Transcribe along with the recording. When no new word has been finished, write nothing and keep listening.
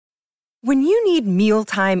When you need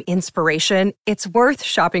mealtime inspiration, it's worth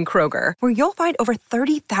shopping Kroger, where you'll find over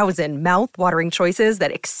 30,000 mouth-watering choices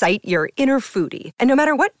that excite your inner foodie. And no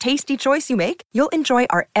matter what tasty choice you make, you'll enjoy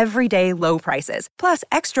our everyday low prices, plus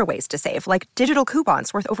extra ways to save, like digital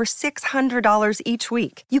coupons worth over $600 each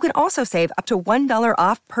week. You can also save up to $1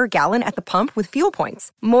 off per gallon at the pump with fuel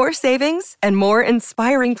points. More savings and more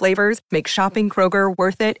inspiring flavors make shopping Kroger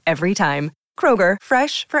worth it every time. Kroger,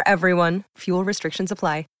 fresh for everyone. Fuel restrictions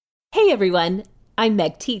apply. Hey everyone, I'm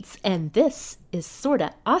Meg Tietz, and this is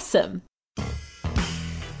Sorta Awesome.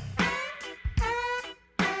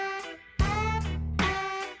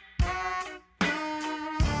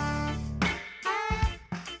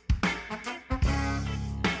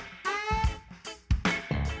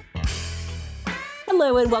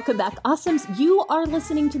 Hello and welcome back, Awesomes. You are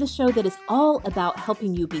listening to the show that is all about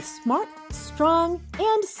helping you be smart, strong,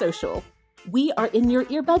 and social. We are in your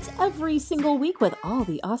earbuds every single week with all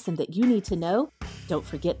the awesome that you need to know. Don't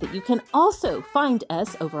forget that you can also find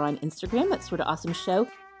us over on Instagram at Sorta Awesome Show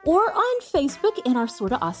or on Facebook in our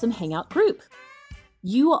Sorta Awesome Hangout group.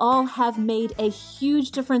 You all have made a huge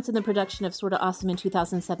difference in the production of Sorta Awesome in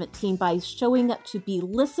 2017 by showing up to be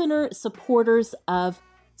listener supporters of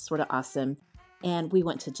Sorta Awesome. And we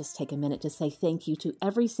want to just take a minute to say thank you to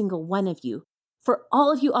every single one of you. For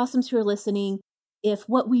all of you awesomes who are listening, if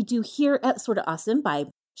what we do here at Sorta Awesome by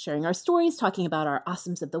sharing our stories, talking about our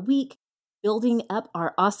awesomes of the week, building up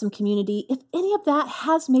our awesome community, if any of that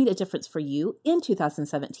has made a difference for you in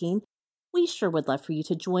 2017, we sure would love for you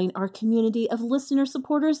to join our community of listener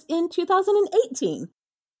supporters in 2018.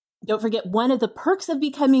 Don't forget, one of the perks of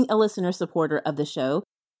becoming a listener supporter of the show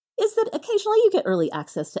is that occasionally you get early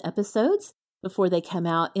access to episodes before they come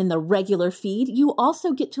out in the regular feed. You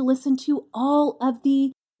also get to listen to all of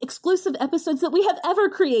the exclusive episodes that we have ever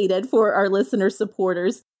created for our listener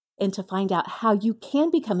supporters. And to find out how you can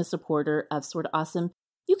become a supporter of Sorta Awesome,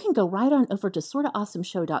 you can go right on over to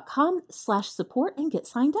sortaawesomeshow.com/support and get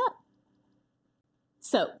signed up.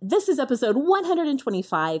 So this is episode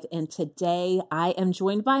 125, and today I am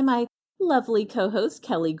joined by my lovely co-host,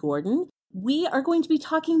 Kelly Gordon. We are going to be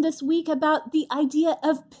talking this week about the idea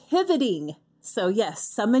of pivoting. So yes,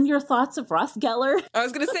 summon your thoughts of Ross Geller. I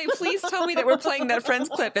was going to say, please tell me that we're playing that Friends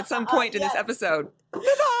clip at some point in this episode. Pivot!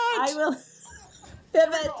 I will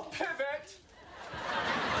pivot. Pivot!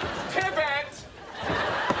 Pivot!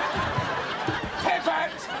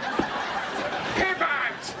 Pivot!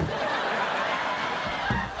 Pivot!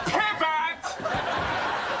 Pivot!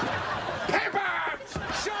 Pivot!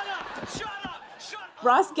 Shut up! Shut up! Shut up!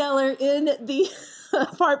 Ross Geller in the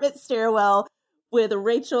apartment stairwell with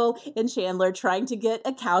Rachel and Chandler trying to get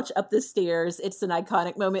a couch up the stairs. It's an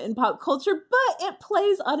iconic moment in pop culture, but it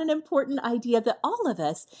plays on an important idea that all of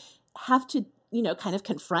us have to, kind of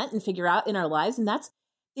confront and figure out in our lives. And that's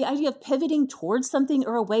the idea of pivoting towards something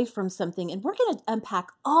or away from something. And we're going to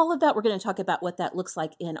unpack all of that. We're going to talk about what that looks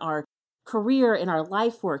like in our career, in our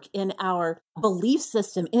life work, in our belief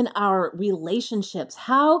system, in our relationships.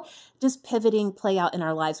 How does pivoting play out in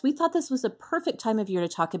our lives? We thought this was a perfect time of year to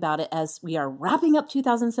talk about it as we are wrapping up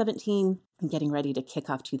 2017 and getting ready to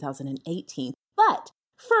kick off 2018. But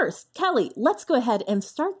first, Kelly, let's go ahead and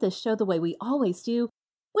start this show the way we always do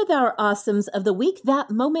with our awesomes of the week,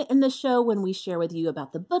 that moment in the show when we share with you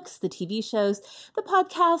about the books, the TV shows, the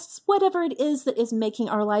podcasts, whatever it is that is making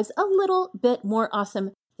our lives a little bit more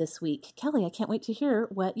awesome this week. Kelly, I can't wait to hear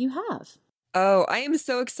what you have. Oh, I am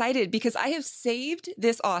so excited because I have saved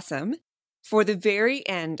this awesome for the very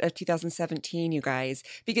end of 2017, you guys,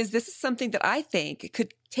 because this is something that I think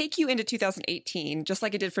could take you into 2018, just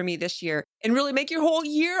like it did for me this year, and really make your whole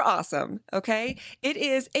year awesome, okay? It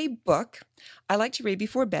is a book I like to read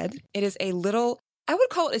before bed. It is a little, I would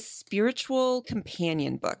call it a spiritual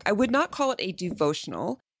companion book. I would not call it a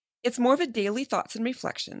devotional. It's more of a daily thoughts and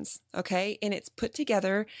reflections, okay? And it's put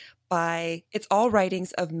together by, it's all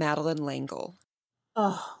writings of Madeleine L'Engle.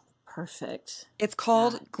 Oh, perfect. It's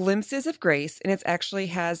called Glimpses of Grace, and it actually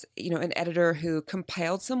has, an editor who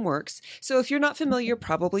compiled some works. So if you're not familiar,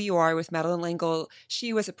 probably you are with Madeleine L'Engle.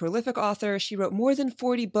 She was a prolific author. She wrote more than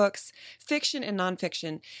 40 books, fiction and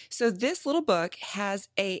nonfiction. So this little book has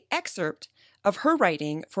an excerpt of her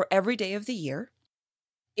writing for every day of the year.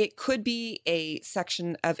 It could be a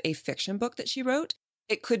section of a fiction book that she wrote.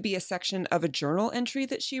 It could be a section of a journal entry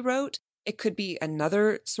that she wrote. It could be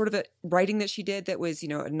another sort of a writing that she did that was, a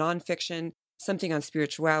nonfiction, something on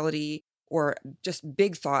spirituality or just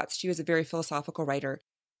big thoughts. She was a very philosophical writer.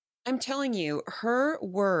 I'm telling you, her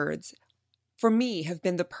words, for me, have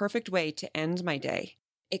been the perfect way to end my day.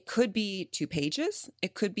 It could be 2 pages.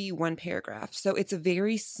 It could be 1 paragraph. So it's a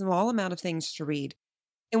very small amount of things to read.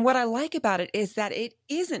 And what I like about it is that it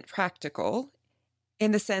isn't practical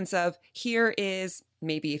in the sense of here is,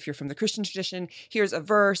 maybe if you're from the Christian tradition, here's a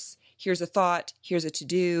verse, here's a thought, here's a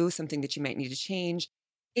to-do, something that you might need to change.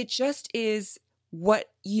 It just is what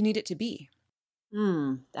you need it to be.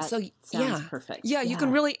 That So, sounds perfect. Yeah, you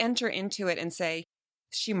can really enter into it and say,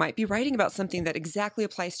 she might be writing about something that exactly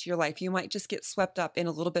applies to your life. You might just get swept up in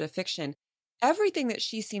a little bit of fiction. Everything that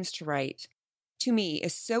she seems to write, to me,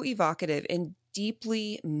 is so evocative and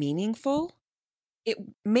deeply meaningful. It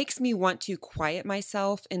makes me want to quiet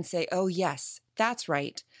myself and say, oh, yes, that's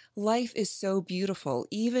right. Life is so beautiful.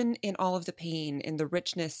 Even in all of the pain and the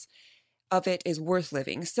richness of it is worth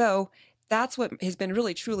living. So that's what has been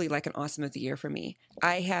really, truly like an awesome of the year for me.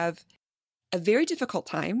 I have a very difficult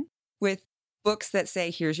time with books that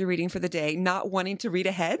say, here's your reading for the day, not wanting to read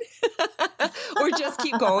ahead or just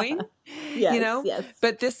keep going, Yes.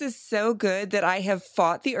 But this is so good that I have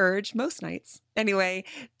fought the urge most nights anyway,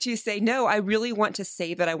 to say, no, I really want to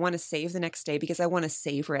save it. I want to save the next day because I want to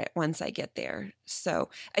savor it once I get there. So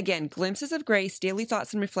again, Glimpses of Grace, Daily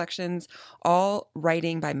Thoughts and Reflections, all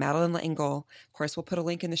writing by Madeleine L'Engle. Of course, we'll put a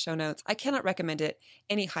link in the show notes. I cannot recommend it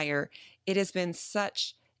any higher. It has been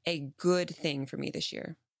such a good thing for me this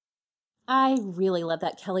year. I really love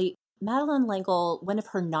that, Kelly. Madeleine L'Engle, one of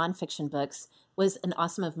her nonfiction books, was an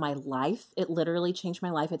awesome of my life. It literally changed my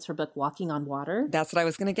life. It's her book, Walking on Water. That's what I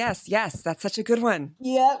was going to guess. Yes, that's such a good one.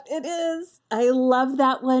 Yep, it is. I love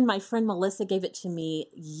that one. My friend Melissa gave it to me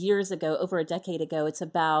years ago, over a decade ago. It's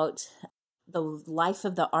about the life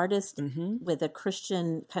of the artist with a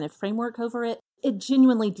Christian kind of framework over it. It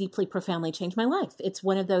genuinely, deeply, profoundly changed my life. It's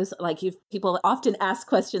one of those, like, if people often ask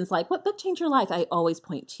questions like, what book changed your life? I always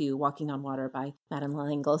point to Walking on Water by Madeleine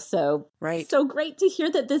L'Engle. So, so great to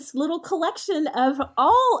hear that this little collection of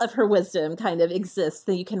all of her wisdom kind of exists,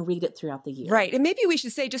 that you can read it throughout the year. Right. And maybe we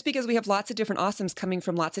should say, just because we have lots of different awesomes coming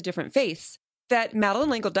from lots of different faiths, that Madeleine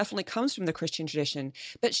L'Engle definitely comes from the Christian tradition,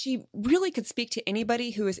 but she really could speak to anybody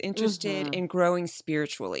who is interested in growing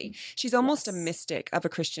spiritually. She's almost a mystic of a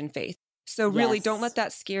Christian faith. So really, don't let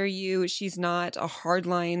that scare you. She's not a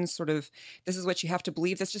hardline sort of, this is what you have to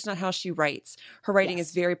believe. That's just not how she writes. Her writing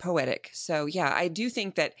is very poetic. So yeah, I do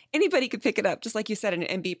think that anybody could pick it up, just like you said,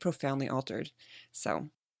 and be profoundly altered. So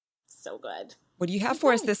good. What do you have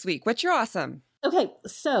for us this week? What's your awesome? Okay,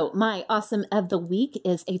 so my awesome of the week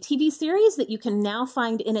is a TV series that you can now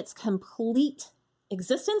find in its complete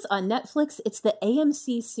existence on Netflix. It's the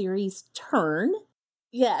AMC series Turn.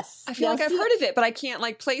 Yes. I feel like I've heard of it, but I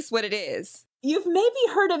can't place what it is. You've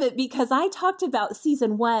maybe heard of it because I talked about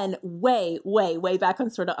season 1 way back on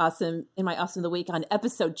Sort of Awesome in my Awesome of the Week on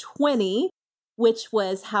episode 20, which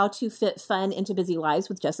was How to Fit Fun into Busy Lives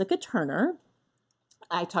with Jessica Turner.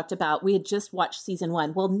 I talked about, we had just watched season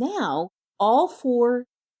 1. Well, now all 4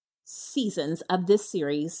 seasons of this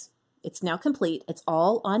series, it's now complete. It's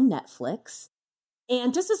all on Netflix.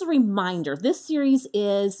 And just as a reminder, this series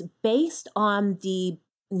is based on the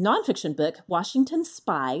nonfiction book, Washington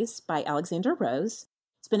Spies by Alexander Rose.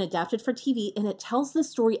 It's been adapted for TV, and it tells the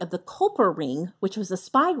story of the Culper Ring, which was a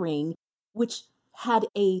spy ring, which had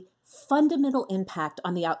a fundamental impact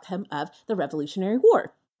on the outcome of the Revolutionary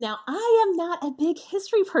War. Now, I am not a big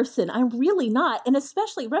history person. I'm really not. And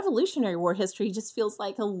especially Revolutionary War history just feels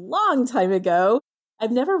like a long time ago.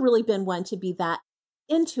 I've never really been one to be that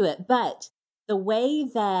into it, but the way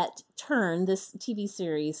that Turn, this TV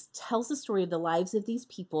series, tells the story of the lives of these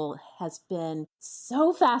people has been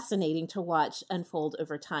so fascinating to watch unfold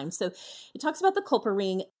over time. So it talks about the Culper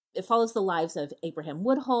Ring. It follows the lives of Abraham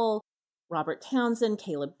Woodhull, Robert Townsend,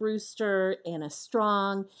 Caleb Brewster, Anna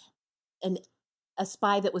Strong, and a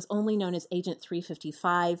spy that was only known as Agent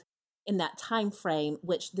 355 in that time frame,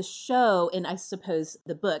 which the show, and I suppose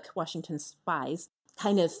the book, Washington Spies,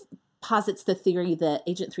 kind of posits the theory that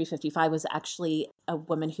Agent 355 was actually a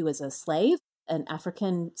woman who was a slave, an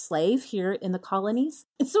African slave here in the colonies.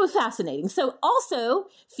 It's so fascinating. So also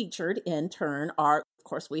featured in Turn are, of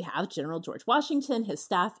course, we have General George Washington, his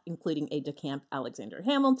staff, including aide-de-camp Alexander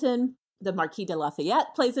Hamilton. The Marquis de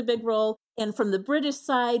Lafayette plays a big role. And from the British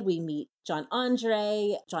side, we meet John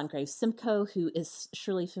Andre, John Graves Simcoe, who is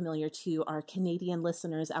surely familiar to our Canadian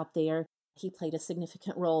listeners out there. He played a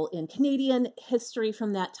significant role in Canadian history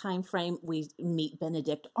from that time frame. We meet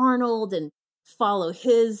Benedict Arnold and follow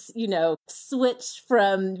his, switch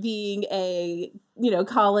from being a,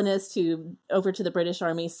 colonist to over to the British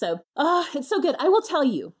Army. So, it's so good. I will tell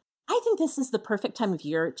you, I think this is the perfect time of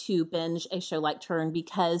year to binge a show like Turn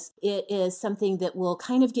because it is something that will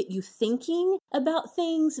kind of get you thinking about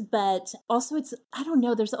things, but also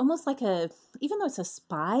there's almost like even though it's a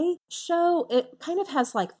spy show, it kind of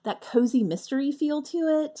has like that cozy mystery feel to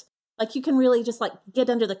it. Like you can really just like get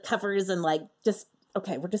under the covers and like just,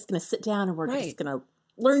 okay, we're just going to sit down and we're just going to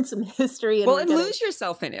learn some history. And lose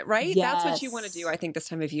yourself in it, right? Yes. That's what you want to do, I think, this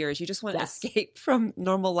time of year is you just want to Yes. escape from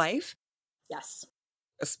normal life. Yes.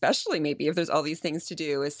 Especially maybe if there's all these things to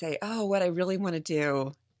do, is say, oh, what I really want to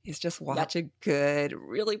do is just watch a good,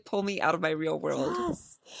 really pull me out of my real world.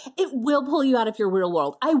 Yes. It will pull you out of your real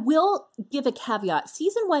world. I will give a caveat.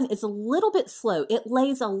 Season 1 is a little bit slow. It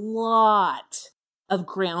lays a lot of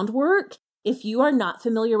groundwork. If you are not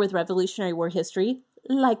familiar with Revolutionary War history,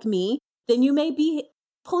 like me, then you may be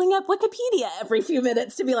pulling up Wikipedia every few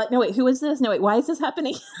minutes to be like, no, wait, who is this? No, wait, why is this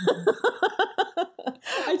happening?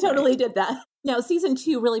 I totally did that. Now, season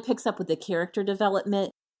 2 really picks up with the character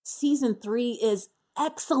development. Season 3 is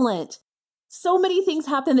excellent. So many things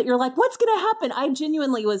happen that you're like, what's going to happen? I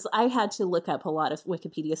had to look up a lot of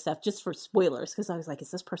Wikipedia stuff just for spoilers because I was like,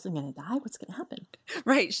 is this person going to die? What's going to happen?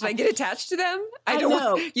 Right. Should I get attached to them? I don't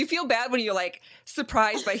know. You feel bad when you're like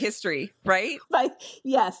surprised by history, right?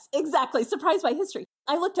 Yes, exactly. Surprised by history.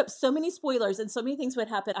 I looked up so many spoilers and so many things would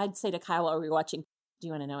happen. I'd say to Kyle while we were watching, do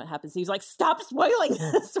you want to know what happens? He was like, stop spoiling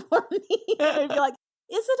this for me. I'd be like,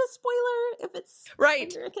 is it a spoiler if it's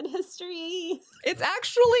American history? It's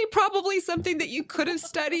actually probably something that you could have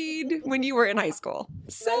studied when you were in high school.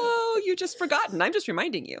 So you just forgotten. I'm just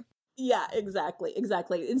reminding you. Yeah, exactly.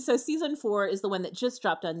 And so season 4 is the one that just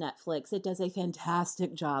dropped on Netflix. It does a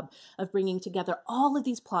fantastic job of bringing together all of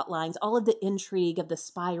these plot lines, all of the intrigue of the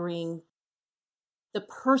spy ring, the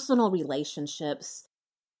personal relationships,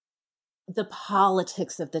 the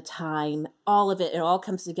politics of the time, all of it. It all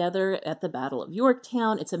comes together at the Battle of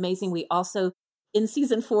Yorktown. It's amazing. We also, in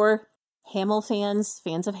season 4, fans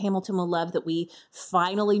of Hamilton will love that we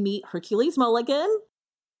finally meet Hercules Mulligan.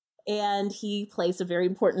 And he plays a very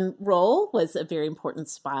important role, was a very important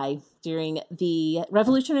spy during the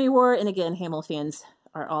Revolutionary War. And again, Hamill fans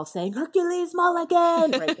are all saying Hercules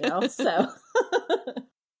Mulligan right now. So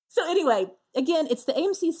anyway, again, it's the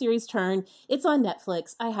AMC series turn. It's on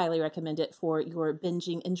Netflix. I highly recommend it for your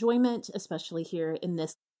binging enjoyment, especially here in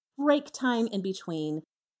this break time in between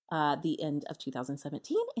the end of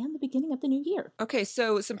 2017 and the beginning of the new year. Okay,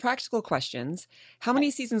 so some practical questions. How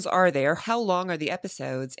many seasons are there? How long are the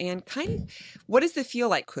episodes? And kind of, what does the feel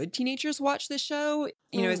like? Could teenagers watch the show?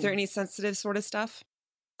 Is there any sensitive sort of stuff?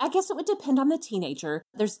 I guess it would depend on the teenager.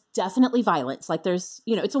 There's definitely violence. Like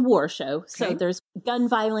it's a war show. So there's gun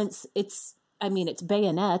violence. It's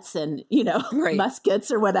bayonets and,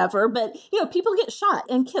 muskets or whatever. But, people get shot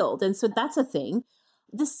and killed. And so that's a thing.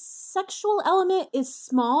 The sexual element is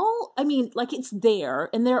small. It's there.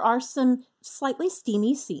 And there are some slightly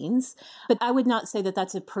steamy scenes. But I would not say that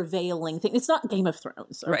that's a prevailing thing. It's not Game of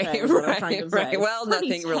Thrones. Okay, right. Well,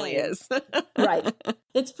 nothing really is. Right.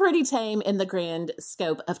 It's pretty tame in the grand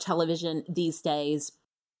scope of television these days,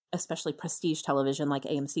 especially prestige television like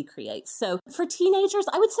AMC creates. So for teenagers,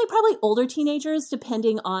 I would say probably older teenagers,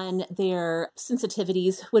 depending on their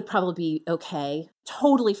sensitivities, would probably be okay.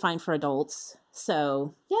 Totally fine for adults.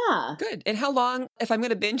 So, yeah. Good. And how long, if I'm going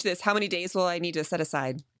to binge this, how many days will I need to set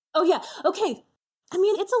aside? Oh, yeah. Okay.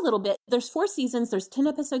 It's a little bit. There's 4 seasons. There's 10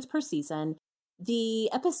 episodes per season. The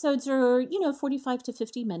episodes are, 45 to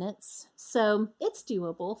 50 minutes. So it's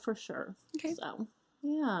doable for sure. Okay. So,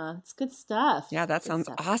 yeah, it's good stuff. Yeah, that sounds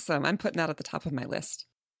awesome. I'm putting that at the top of my list.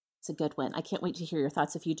 It's a good one. I can't wait to hear your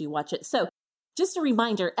thoughts if you do watch it. So just a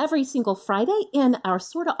reminder, every single Friday in our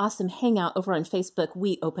Sorta Awesome Hangout over on Facebook,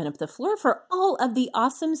 we open up the floor for all of the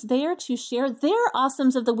awesomes there to share their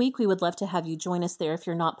awesomes of the week. We would love to have you join us there if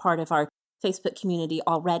you're not part of our Facebook community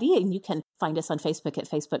already. And you can find us on Facebook at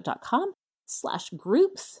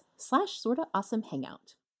facebook.com/groups/Sorta Awesome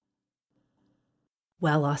Hangout.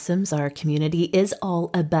 Well, Awesomes, our community is all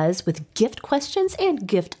abuzz with gift questions and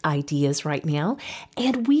gift ideas right now.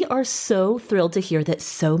 And we are so thrilled to hear that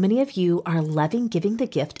so many of you are loving giving the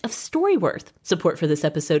gift of Storyworth. Support for this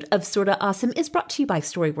episode of Sorta Awesome is brought to you by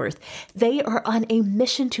Storyworth. They are on a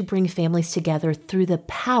mission to bring families together through the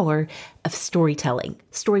power of storytelling.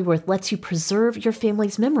 Storyworth lets you preserve your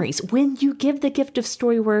family's memories. When you give the gift of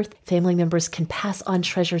Storyworth, family members can pass on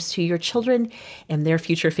treasures to your children and their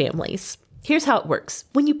future families. Here's how it works.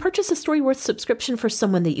 When you purchase a Storyworth subscription for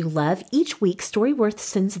someone that you love, each week Storyworth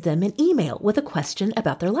sends them an email with a question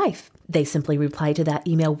about their life. They simply reply to that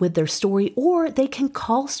email with their story, or they can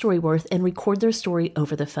call Storyworth and record their story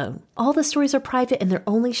over the phone. All the stories are private and they're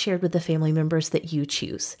only shared with the family members that you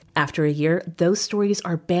choose. After a year, those stories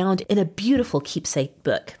are bound in a beautiful keepsake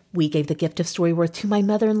book. We gave the gift of Storyworth to my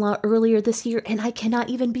mother-in-law earlier this year, and I cannot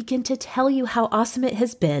even begin to tell you how awesome it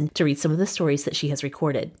has been to read some of the stories that she has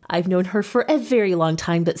recorded. I've known her for a very long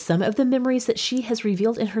time, but some of the memories that she has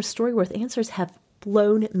revealed in her Storyworth answers have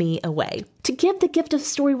blown me away. To give the gift of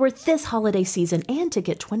Storyworth this holiday season and to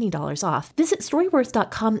get $20 off, visit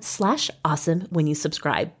storyworth.com/awesome when you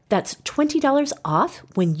subscribe. That's $20 off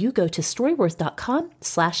when you go to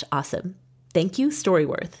storyworth.com/awesome. Thank you,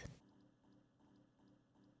 Storyworth.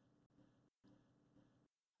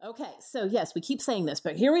 Okay, so yes, we keep saying this,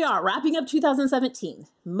 but here we are, wrapping up 2017.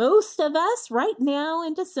 Most of us right now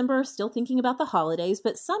in December are still thinking about the holidays,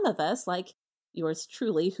 but some of us, like yours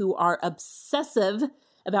truly, who are obsessive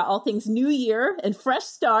about all things New Year and fresh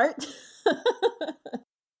start,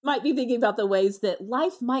 might be thinking about the ways that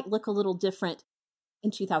life might look a little different in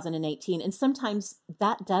 2018. And sometimes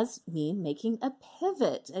that does mean making a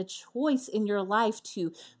pivot, a choice in your life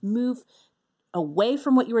to move away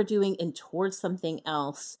from what you were doing and towards something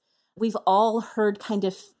else. We've all heard kind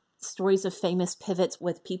of stories of famous pivots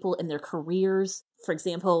with people in their careers. For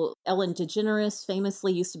example, Ellen DeGeneres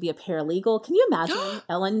famously used to be a paralegal. Can you imagine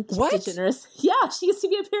Ellen DeGeneres? Yeah, she used to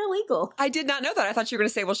be a paralegal. I did not know that. I thought you were going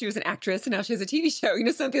to say, well, she was an actress and now she has a TV show,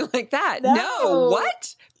 something like that. No.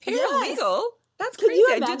 What? Paralegal? Yes. That's crazy. Can you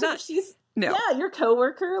imagine I did not. No. Yeah, your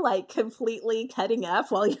coworker like completely cutting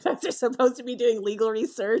up while you guys are supposed to be doing legal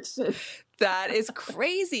research. That is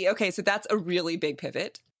crazy. Okay, so that's a really big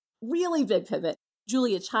pivot. Really big pivot.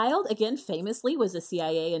 Julia Child, again, famously was a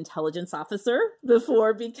CIA intelligence officer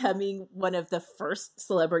before becoming one of the first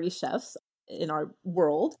celebrity chefs in our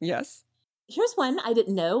world. Yes. Here's one I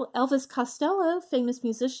didn't know. Elvis Costello, famous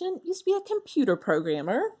musician, used to be a computer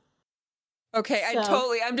programmer. Okay,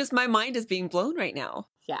 my mind is being blown right now.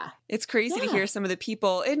 Yeah. It's crazy to hear some of the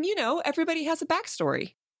people. And, everybody has a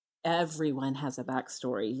backstory. Everyone has a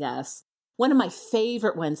backstory, yes. One of my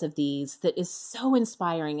favorite ones of these that is so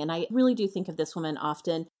inspiring, and I really do think of this woman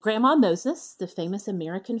often, Grandma Moses, the famous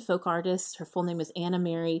American folk artist. Her full name is Anna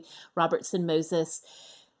Mary Robertson Moses.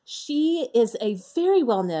 She is a very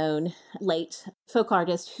well-known late folk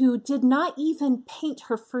artist who did not even paint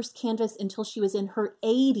her first canvas until she was in her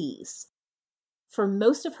 80s. For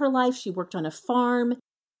most of her life, she worked on a farm,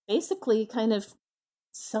 basically kind of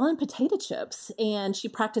selling potato chips, and she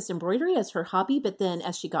practiced embroidery as her hobby. But then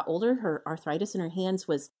as she got older, her arthritis in her hands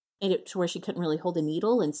made it to where she couldn't really hold a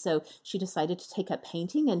needle. And so she decided to take up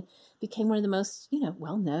painting and became one of the most,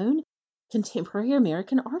 well-known contemporary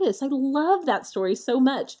American artists. I love that story so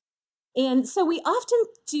much. And so we often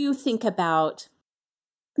do think about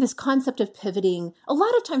this concept of pivoting. A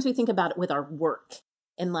lot of times we think about it with our work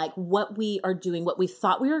and like what we are doing, what we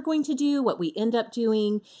thought we were going to do, what we end up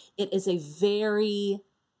doing. It is a very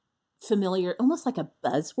familiar, almost like a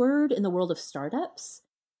buzzword in the world of startups,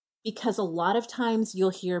 because a lot of times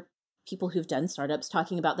you'll hear people who've done startups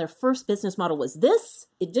talking about their first business model was this,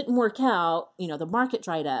 it didn't work out, the market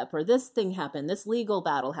dried up, or this thing happened, this legal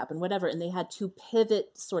battle happened, whatever, and they had to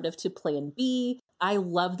pivot sort of to plan B. I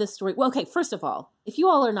love this story. Well, okay, first of all, if you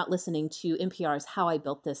all are not listening to NPR's How I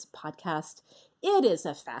Built This podcast, it is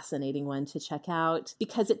a fascinating one to check out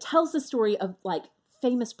because it tells the story of like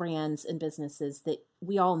famous brands and businesses that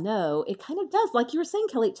we all know. It kind of does, like you were saying,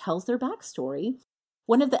 Kelly, it tells their backstory.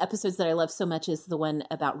 One of the episodes that I love so much is the one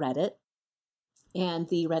about Reddit. And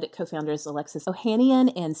the Reddit co-founders, Alexis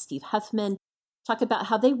Ohanian and Steve Huffman, talk about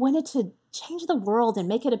how they wanted to change the world and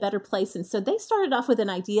make it a better place. And so they started off with an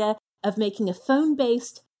idea of making a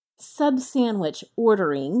phone-based sub-sandwich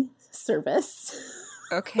ordering service.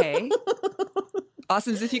 Okay.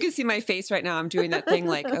 Awesome. So if you can see my face right now, I'm doing that thing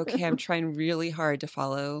like, okay, I'm trying really hard to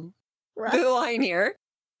follow the line here.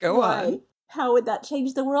 Go on. How would that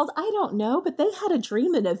change the world? I don't know, but they had a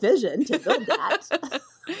dream and a vision to build that.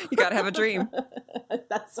 You got to have a dream.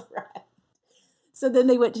 That's right. So then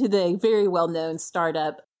they went to the very well-known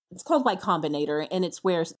startup. It's called Y Combinator, and it's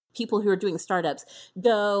where people who are doing startups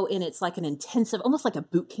go, and it's like an intensive, almost like a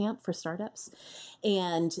boot camp for startups.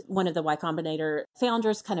 And one of the Y Combinator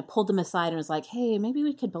founders kind of pulled them aside and was like, hey, maybe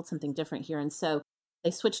we could build something different here. And so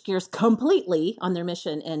they switched gears completely on their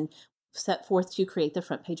mission and set forth to create the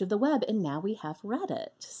front page of the web. And now we have Reddit.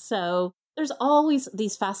 So there's always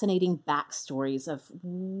these fascinating backstories of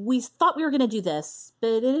we thought we were going to do this, but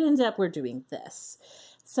it ended up we're doing this.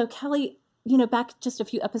 So Kelly, back just a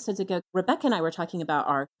few episodes ago, Rebecca and I were talking about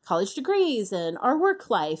our college degrees and our work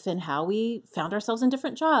life and how we found ourselves in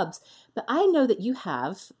different jobs. But I know that you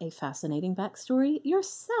have a fascinating backstory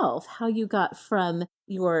yourself, how you got from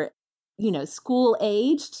your school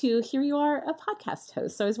age to here you are a podcast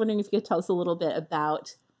host. So I was wondering if you could tell us a little bit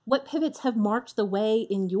about what pivots have marked the way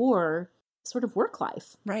in your sort of work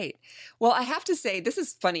life. Right. Well, I have to say, this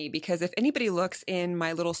is funny because if anybody looks in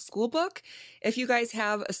my little school book, if you guys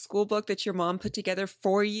have a school book that your mom put together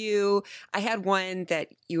for you, I had one that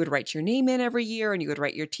you would write your name in every year and you would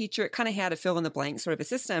write your teacher. It kind of had a fill in the blank sort of a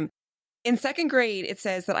system. In second grade, it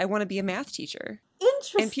says that I want to be a math teacher.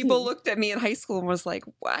 Interesting. And people looked at me in high school and was like,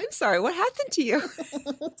 I'm sorry, what happened to you?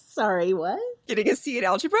 Sorry, what? Getting a C in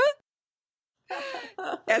algebra?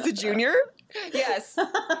 As a junior? Yes.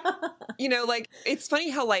 It's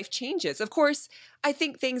funny how life changes. Of course, I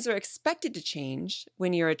think things are expected to change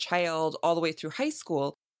when you're a child all the way through high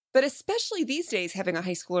school. But especially these days, having a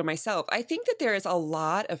high schooler myself, I think that there is a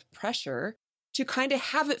lot of pressure to kind of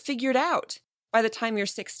have it figured out by the time you're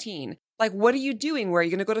 16. Like, what are you doing? Where are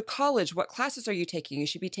you going to go to college? What classes are you taking? You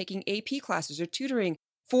should be taking AP classes or tutoring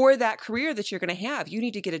for that career that you're going to have. You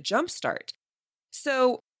need to get a jump start.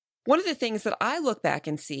 So one of the things that I look back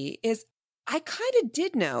and see is I kind of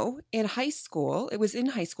did know in high school, it was in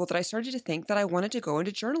high school that I started to think that I wanted to go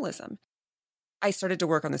into journalism. I started to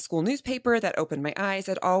work on the school newspaper. That opened my eyes.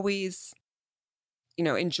 I'd always,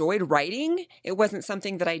 enjoyed writing. It wasn't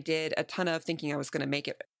something that I did a ton of thinking I was going to make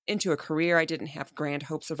it into a career. I didn't have grand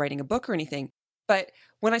hopes of writing a book or anything. But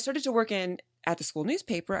when I started to work at the school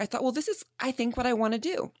newspaper, I thought, well, this is, I think, what I want to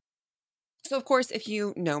do. So, of course, if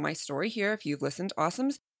you know my story here, if you've listened to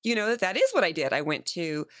Awesomes, you know that is what I did. I went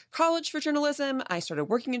to college for journalism. I started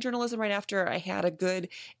working in journalism right after. I had a good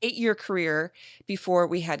 8-year career before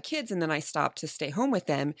we had kids, and then I stopped to stay home with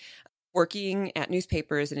them, working at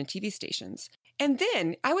newspapers and in TV stations. And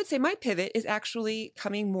then I would say my pivot is actually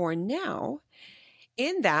coming more now,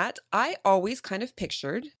 in that I always kind of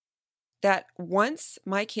pictured that once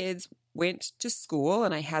my kids went to school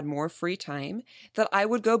and I had more free time, that I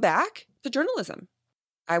would go back to journalism.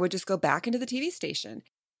 I would just go back into the TV station.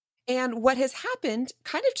 And what has happened,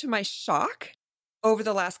 kind of to my shock over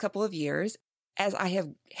the last couple of years, as I have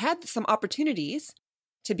had some opportunities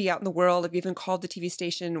to be out in the world, I've even called the TV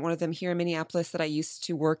station, one of them here in Minneapolis that I used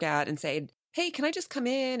to work at, and said, hey, can I just come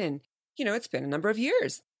in? And, it's been a number of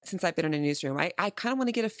years since I've been in a newsroom. I kind of want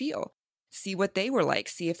to get a feel, see what they were like,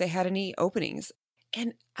 see if they had any openings.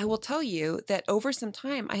 And I will tell you that over some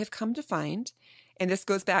time, I have come to find, and this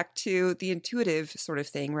goes back to the intuitive sort of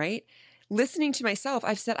thing, right? Listening to myself,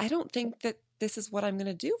 I've said, I don't think that this is what I'm going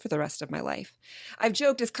to do for the rest of my life. I've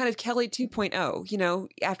joked it's kind of Kelly 2.0,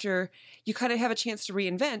 after you kind of have a chance to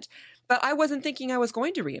reinvent, but I wasn't thinking I was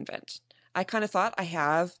going to reinvent. I kind of thought I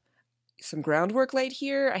have some groundwork laid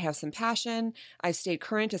here. I have some passion. I've stayed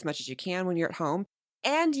current as much as you can when you're at home.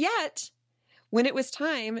 And yet, when it was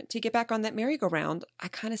time to get back on that merry-go-round, I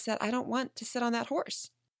kind of said, I don't want to sit on that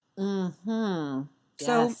horse. Mm-hmm.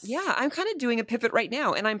 So, Yes. yeah, I'm kind of doing a pivot right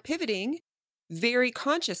now, and I'm pivoting very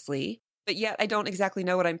consciously, but yet I don't exactly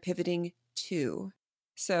know what I'm pivoting to.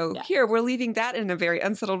 So here, we're leaving that in a very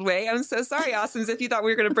unsettled way. I'm so sorry, Awesomes, if you thought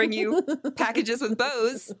we were going to bring you packages with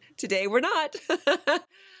bows. Today, we're not.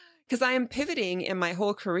 Because I am pivoting in my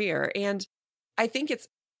whole career, and I think it's,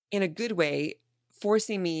 in a good way,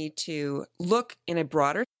 forcing me to look in a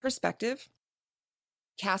broader perspective,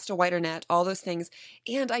 cast a wider net, all those things.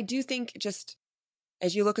 And I do think, just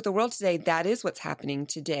as you look at the world today, that is what's happening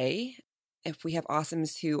today. If we have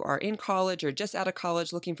Awesomes who are in college or just out of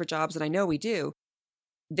college looking for jobs, and I know we do,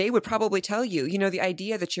 they would probably tell you, the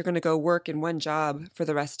idea that you're going to go work in one job for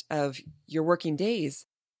the rest of your working days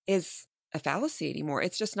is a fallacy anymore.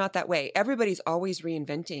 It's just not that way. Everybody's always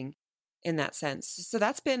reinventing in that sense. So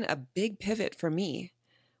that's been a big pivot for me.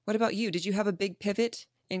 What about you? Did you have a big pivot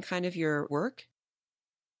in kind of your work?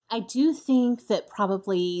 I do think that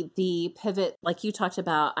probably the pivot, like you talked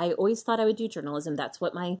about, I always thought I would do journalism. That's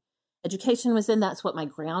what my education was in. That's what my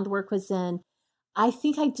groundwork was in. I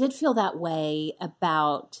think I did feel that way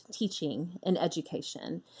about teaching and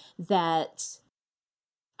education, that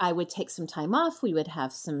I would take some time off. We would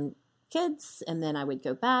have some kids and then I would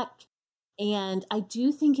go back. And I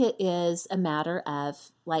do think it is a matter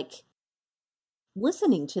of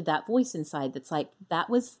listening to that voice inside that's like, that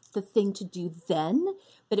was the thing to do then,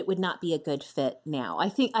 but it would not be a good fit now.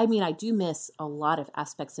 I do miss a lot of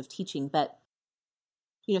aspects of teaching, but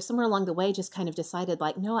somewhere along the way, just kind of decided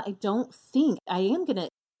no, I don't think I am going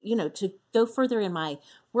to, to go further in my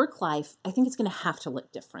work life. I think it's going to have to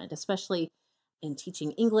look different, especially in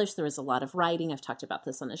teaching English. There was a lot of writing. I've talked about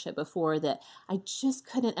this on the show before that I just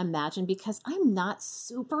couldn't imagine, because I'm not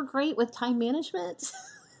super great with time management.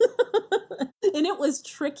 And it was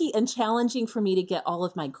tricky and challenging for me to get all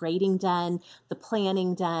of my grading done, the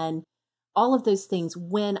planning done, all of those things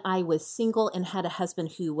when I was single and had a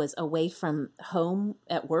husband who was away from home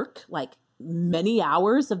at work, many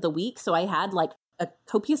hours of the week. So I had a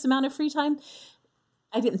copious amount of free time.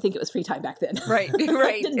 I didn't think it was free time back then. Right.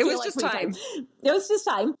 It was just time. It was just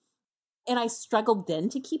time. And I struggled then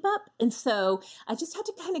to keep up. And so I just had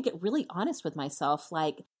to kind of get really honest with myself.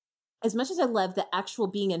 As much as I love the actual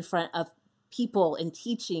being in front of people and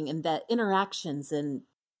teaching and the interactions and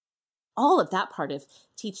all of that part of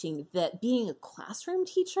teaching, that being a classroom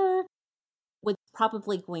teacher was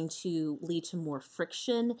probably going to lead to more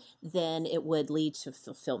friction than it would lead to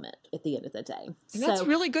fulfillment at the end of the day. And that's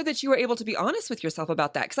really good that you were able to be honest with yourself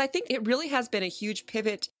about that, because I think it really has been a huge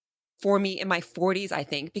pivot for me in my 40s, I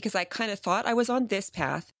think, because I kind of thought I was on this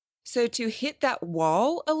path. So to hit that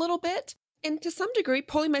wall a little bit, and to some degree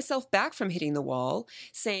pulling myself back from hitting the wall,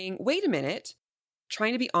 saying, wait a minute,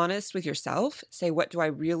 trying to be honest with yourself, say, what do I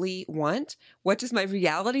really want? What does my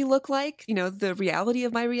reality look like? You know, the reality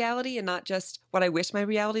of my reality, and not just what I wish my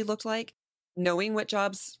reality looked like. Knowing what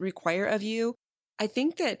jobs require of you. I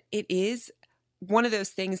think that it is one of those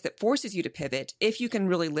things that forces you to pivot if you can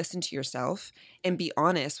really listen to yourself and be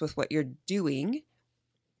honest with what you're doing.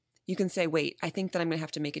 You can say, wait, I think that I'm going to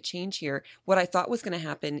have to make a change here. What I thought was going to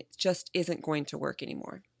happen just isn't going to work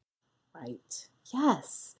anymore. Right.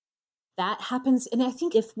 Yes. That happens. And I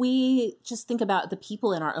think if we just think about the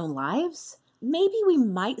people in our own lives, maybe we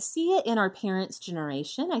might see it in our parents'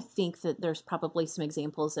 generation. I think that there's probably some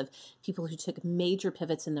examples of people who took major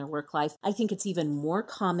pivots in their work life. I think it's even more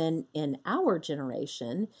common in our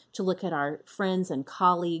generation to look at our friends and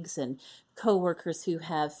colleagues and coworkers who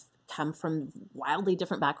have come from wildly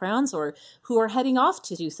different backgrounds or who are heading off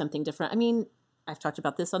to do something different. I mean, I've talked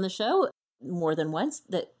about this on the show more than once,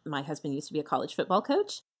 that my husband used to be a college football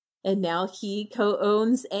coach, and now he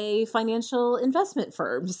co-owns a financial investment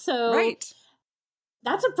firm. So right.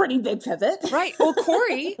 That's a pretty big pivot. Right. Well,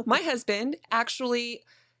 Corey, my husband, actually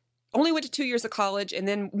only went to 2 years of college and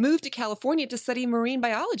then moved to California to study marine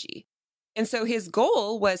biology. And so his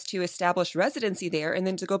goal was to establish residency there and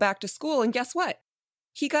then to go back to school. And guess what?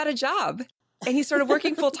 He got a job and he started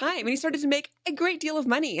working full time and he started to make a great deal of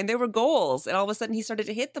money, and there were goals, and all of a sudden he started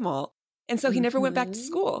to hit them all. And so he never went back to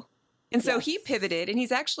school. And so he pivoted, and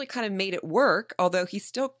he's actually kind of made it work, although he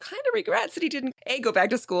still kind of regrets that he didn't, A, go back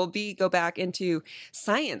to school, B, go back into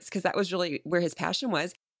science, because that was really where his passion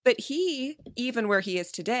was. But he, even where he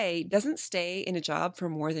is today, doesn't stay in a job for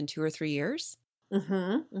more than 2 or 3 years.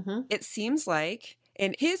 It seems like,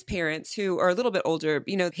 and his parents, who are a little bit older,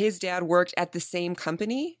 you know, his dad worked at the same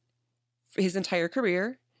company for his entire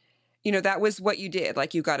career. You know, that was what you did.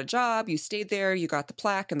 Like, you got a job, you stayed there, you got the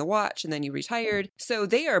plaque and the watch, and then you retired. So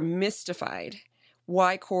they are mystified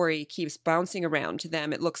why Corey keeps bouncing around. To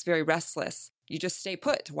them, it looks very restless. You just stay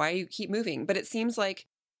put. Why you keep moving? But it seems like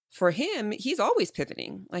for him, he's always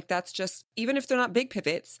pivoting. Like, that's just, even if they're not big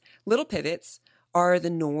pivots, little pivots are the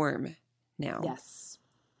norm now.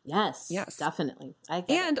 Yes, definitely.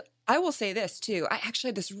 And I will say this too. I actually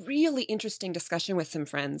had this really interesting discussion with some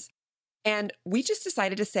friends. And we just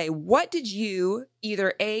decided to say, what did you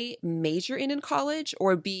either A, major in college,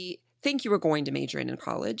 or B, think you were going to major in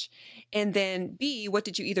college? And then B, what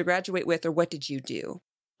did you either graduate with, or what did you do?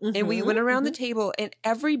 And we went around the table, and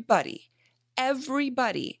everybody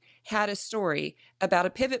had a story about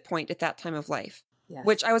a pivot point at that time of life,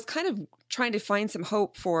 which I was kind of trying to find some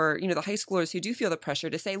hope for, you know, the high schoolers who do feel the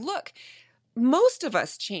pressure to say, look, most of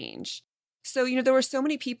us change. So, you know, there were so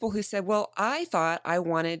many people who said, well, I thought I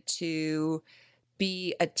wanted to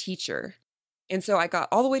be a teacher. And so I got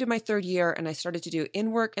all the way to my 3rd year and I started to do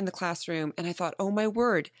in-work in the classroom. And I thought, oh my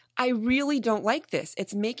word, I really don't like this.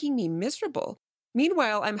 It's making me miserable.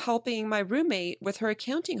 Meanwhile, I'm helping my roommate with her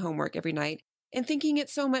accounting homework every night and thinking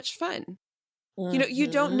it's so much fun. You know, you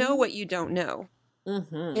don't know what you don't know.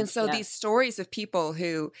 And so these stories of people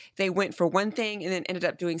who they went for one thing and then ended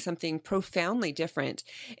up doing something profoundly different.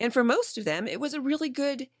 And for most of them, it was a really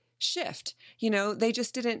good shift. You know, they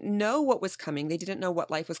just didn't know what was coming. They didn't know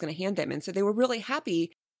what life was going to hand them. And so they were really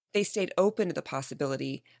happy they stayed open to the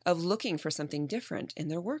possibility of looking for something different in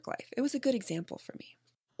their work life. It was a good example for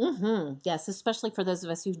me. Yes, especially for those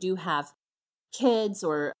of us who do have kids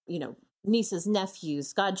or, you know, nieces,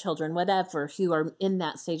 nephews, godchildren, whatever, who are in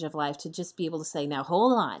that stage of life, to just be able to say, now,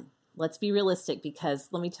 hold on, let's be realistic, because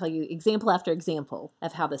let me tell you example after example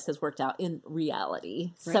of how this has worked out in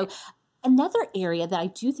reality. Right. So another area that I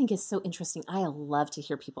do think is so interesting, I love to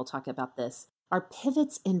hear people talk about this, are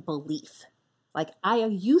pivots in belief. Like, I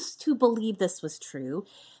used to believe this was true.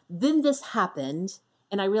 Then this happened,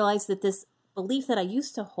 and I realized that this belief that I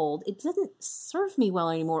used to hold, it didn't serve me well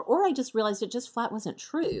anymore, or I just realized it just flat wasn't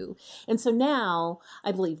true. And so now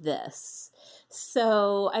I believe this.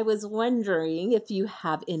 So I was wondering if you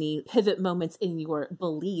have any pivot moments in your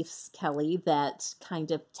beliefs, Kelly, that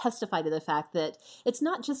kind of testify to the fact that it's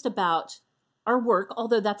not just about our work,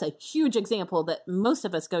 although that's a huge example that most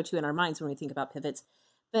of us go to in our minds when we think about pivots.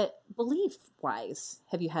 But belief-wise,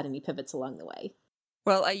 have you had any pivots along the way?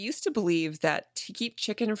 Well, I used to believe that to keep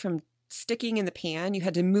chicken from sticking in the pan, you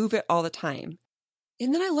had to move it all the time.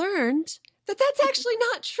 And then I learned that that's actually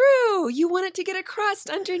not true. You want it to get a crust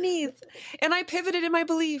underneath. And I pivoted in my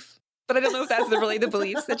belief. But I don't know if that's really the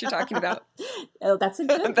beliefs that you're talking about. Oh, that's a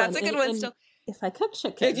good one. That's a good one And still. if I cook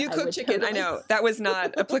chicken. If you cook chicken, I know that was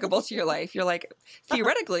not applicable to your life. You're like,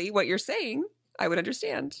 theoretically, what you're saying, I would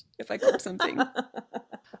understand if I cooked something.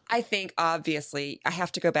 I think, obviously, I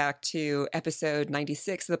have to go back to episode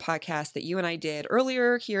 96 of the podcast that you and I did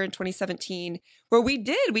earlier here in 2017, where we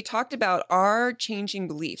talked about our changing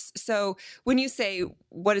beliefs. So when you say,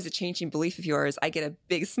 what is a changing belief of yours? I get a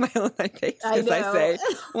big smile on my face because I say,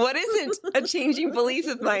 what isn't a changing belief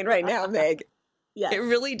of mine right now, Meg? Yes. It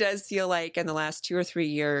really does feel like in the last 2 or 3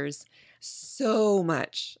 years, so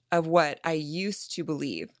much of what I used to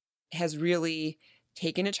believe has really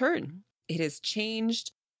taken a turn. It has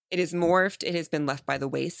changed. It has morphed. It has been left by the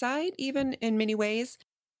wayside, even in many ways.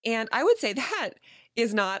 And I would say that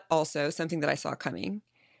is not also something that I saw coming.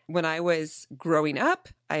 When I was growing up,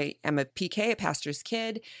 I am a PK, a pastor's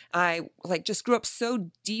kid. I just grew up so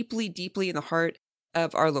deeply, deeply in the heart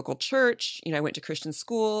of our local church. I went to Christian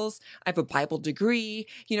schools. I have a Bible degree.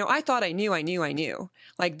 I thought I knew.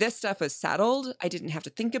 Like, this stuff was settled. I didn't have to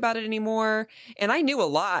think about it anymore. And I knew a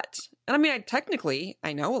lot. And I mean,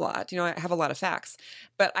 I know a lot. I have a lot of facts.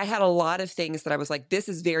 But I had a lot of things that I was like, this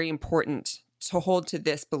is very important to hold to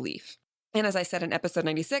this belief. And as I said in episode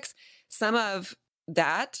 96, a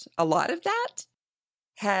lot of that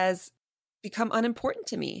has become unimportant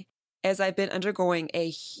to me as I've been undergoing a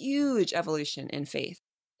huge evolution in faith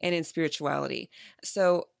and in spirituality.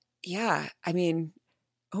 So yeah, I mean,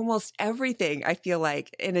 almost everything I feel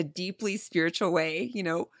like in a deeply spiritual way,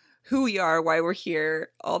 who we are, why we're here,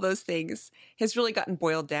 all those things has really gotten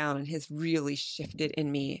boiled down and has really shifted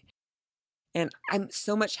in me. And I'm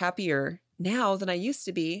so much happier now than I used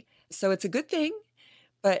to be. So it's a good thing,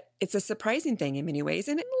 but it's a surprising thing in many ways,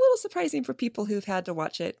 and a little surprising for people who've had to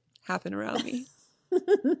watch it happen around me.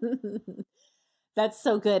 That's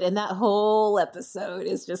so good. And that whole episode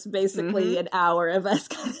is just basically an hour of us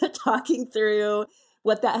kind of talking through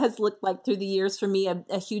what that has looked like through the years. For me,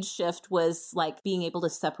 a huge shift was like being able to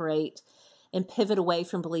separate and pivot away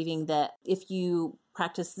from believing that if you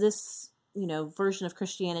practice this, version of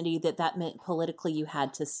Christianity, that meant politically you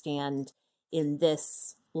had to stand in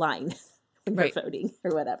this line when you're voting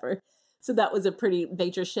or whatever. So that was a pretty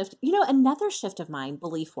major shift. Another shift of mine,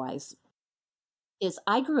 belief-wise, is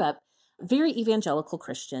I grew up very evangelical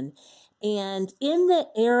Christian. And in the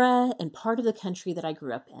era and part of the country that I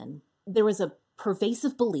grew up in, there was a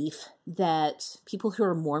pervasive belief that people who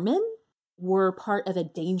are Mormon were part of a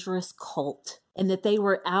dangerous cult and that they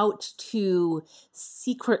were out to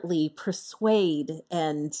secretly persuade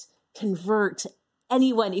and convert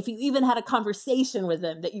anyone. If you even had a conversation with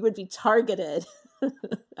them, that you would be targeted.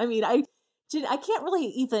 I mean, I can't really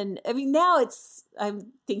even, now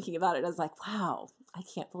I'm thinking about it. I was like, wow, I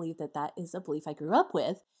can't believe that is a belief I grew up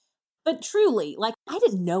with. But truly, I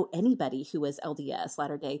didn't know anybody who was LDS,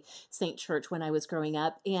 Latter-day Saint Church, when I was growing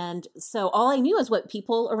up. And so all I knew is what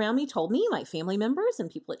people around me told me, my family members and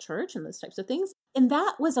people at church and those types of things. And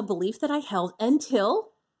that was a belief that I held until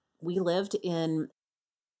we lived in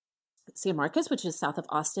San Marcos, which is south of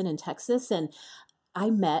Austin in Texas. And I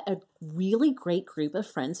met a really great group of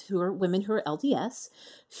friends who are women who are LDS,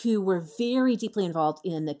 who were very deeply involved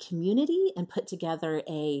in the community and put together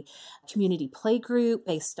a community play group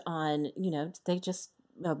based on,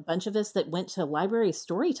 a bunch of us that went to library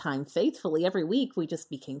story time faithfully every week. We just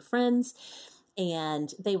became friends.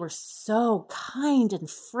 And they were so kind and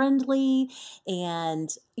friendly. And,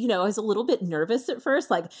 I was a little bit nervous at first,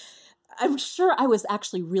 I'm sure I was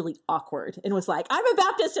actually really awkward and was like, I'm a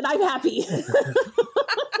Baptist and I'm happy.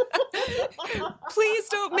 Please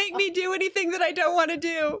don't make me do anything that I don't want to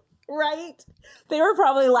do. Right? They were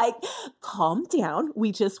probably like, calm down.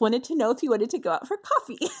 We just wanted to know if you wanted to go out for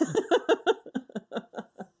coffee.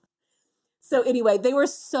 So anyway, they were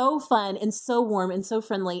so fun and so warm and so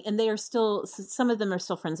friendly. And some of them are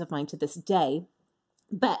still friends of mine to this day.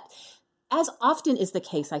 But as often is the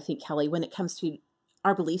case, I think, Kelly, when it comes to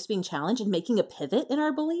our beliefs being challenged and making a pivot in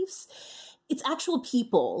our beliefs, it's actual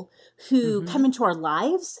people who come into our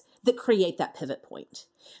lives that create that pivot point.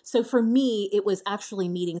 So for me, it was actually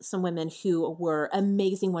meeting some women who were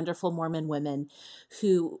amazing, wonderful Mormon women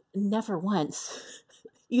who never once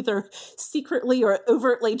either secretly or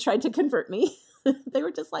overtly tried to convert me. They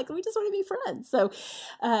were just like, we just want to be friends. So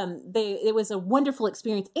it was a wonderful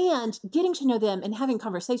experience, and getting to know them and having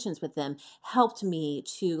conversations with them helped me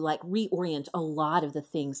to reorient a lot of the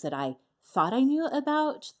things that I thought I knew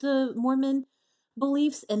about the Mormon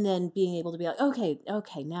beliefs, and then being able to be like,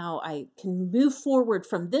 okay, now I can move forward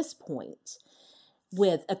from this point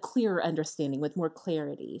with a clearer understanding, with more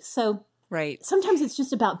clarity. So Right. Sometimes it's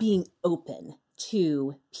just about being open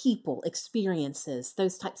to people, experiences,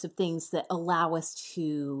 those types of things that allow us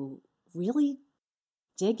to really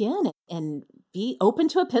dig in and be open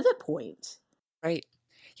to a pivot point. Right.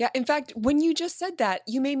 Yeah. In fact, when you just said that,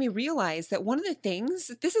 you made me realize that one of the things,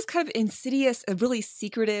 this is kind of insidious, a really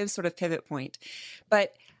secretive sort of pivot point.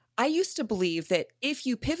 But I used to believe that if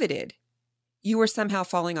you pivoted, you were somehow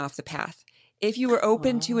falling off the path. If you were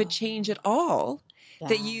open to a change at all,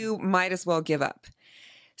 that you might as well give up.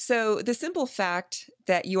 So the simple fact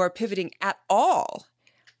that you are pivoting at all,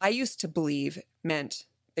 I used to believe meant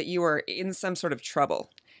that you are in some sort of trouble.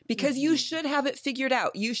 Because you should have it figured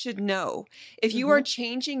out. You should know. If you are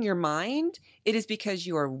changing your mind, it is because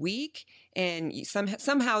you are weak and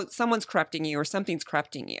somehow someone's corrupting you or something's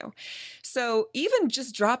corrupting you. So even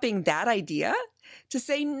just dropping that idea to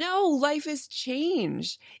say, no, life is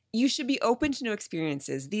change. You should be open to new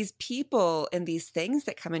experiences. These people and these things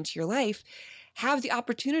that come into your life have the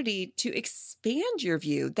opportunity to expand your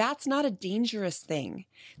view. That's not a dangerous thing.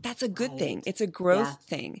 That's a good thing. It's a growth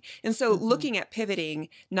thing. And so looking at pivoting,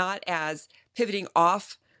 not as pivoting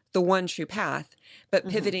off the one true path, but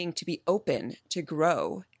pivoting to be open, to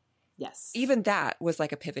grow. Yes. Even that was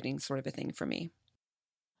like a pivoting sort of a thing for me.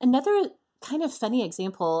 Another kind of funny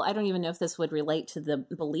example, I don't even know if this would relate to the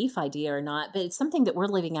belief idea or not, but it's something that we're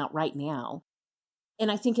living out right now. And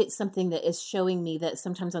I think it's something that is showing me that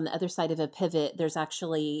sometimes on the other side of a pivot, there's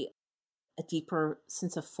actually a deeper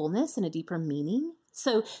sense of fullness and a deeper meaning.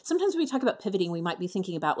 So sometimes when we talk about pivoting, we might be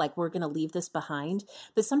thinking about like, we're going to leave this behind.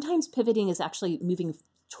 But sometimes pivoting is actually moving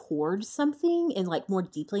towards something and like more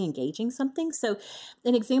deeply engaging something. So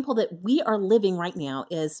an example that we are living right now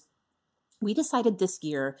is we decided this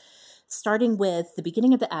year, starting with the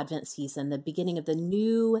beginning of the Advent season, the beginning of the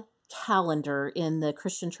new calendar in the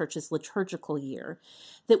Christian church's liturgical year,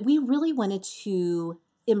 that we really wanted to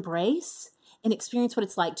embrace and experience what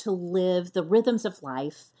it's like to live the rhythms of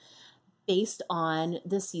life based on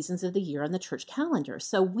the seasons of the year on the church calendar.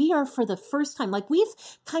 So we are, for the first time, like we've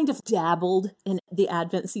kind of dabbled in the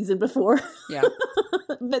Advent season before. Yeah.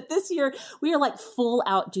 But this year we are like full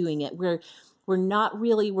out doing it. We're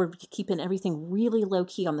keeping everything really low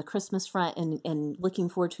key on the Christmas front and looking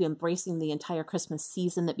forward to embracing the entire Christmas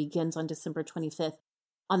season that begins on December 25th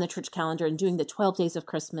on the church calendar and doing the 12 days of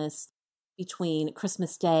Christmas between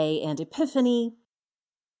Christmas Day and Epiphany.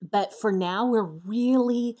 But for now, we're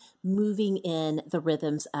really moving in the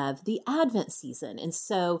rhythms of the Advent season. And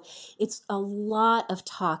so it's a lot of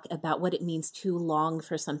talk about what it means to long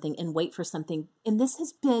for something and wait for something. And this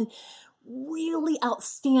has been really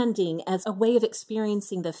outstanding as a way of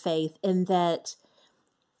experiencing the faith, in that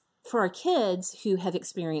for our kids who have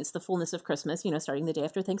experienced the fullness of Christmas, starting the day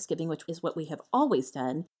after Thanksgiving, which is what we have always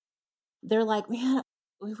done, they're like, man,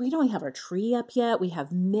 we don't have our tree up yet. We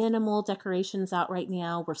have minimal decorations out right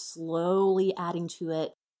now. We're slowly adding to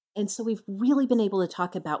it. And so we've really been able to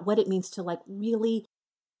talk about what it means to like really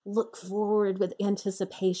look forward with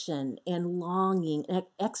anticipation and longing and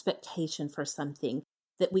expectation for something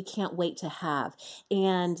that we can't wait to have.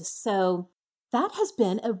 And so that has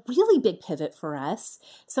been a really big pivot for us,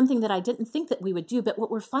 something that I didn't think that we would do. But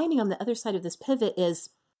what we're finding on the other side of this pivot is,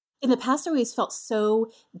 in the past, I always felt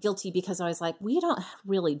so guilty because I was like, we don't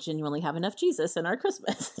really genuinely have enough Jesus in our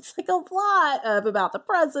Christmas. It's like a lot about the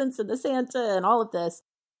presents and the Santa and all of this.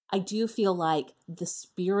 I do feel like the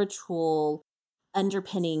spiritual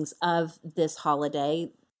underpinnings of this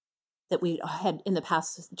holiday that we had in the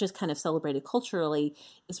past just kind of celebrated culturally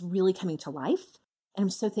is really coming to life. And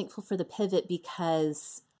I'm so thankful for the pivot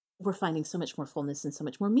because we're finding so much more fullness and so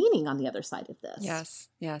much more meaning on the other side of this.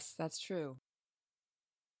 Yes, that's true.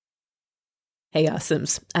 Hey,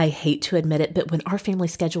 Awesomes. I hate to admit it, but when our family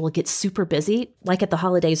schedule gets super busy, like at the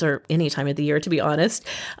holidays or any time of the year, to be honest,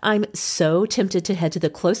 I'm so tempted to head to the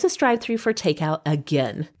closest drive-thru for takeout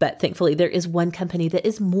again. But thankfully, there is one company that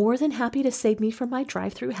is more than happy to save me from my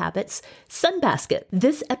drive-thru habits, Sunbasket.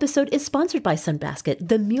 This episode is sponsored by Sunbasket,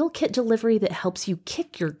 the meal kit delivery that helps you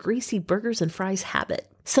kick your greasy burgers and fries habit.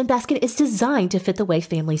 Sunbasket is designed to fit the way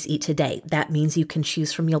families eat today. That means you can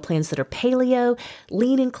choose from meal plans that are paleo,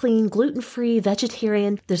 lean and clean, gluten-free,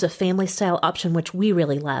 vegetarian. There's a family-style option, which we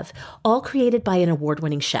really love, all created by an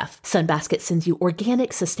award-winning chef. Sunbasket sends you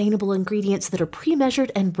organic, sustainable ingredients that are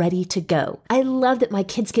pre-measured and ready to go. I love that my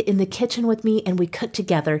kids get in the kitchen with me and we cook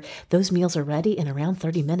together. Those meals are ready in around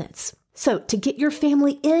 30 minutes. So to get your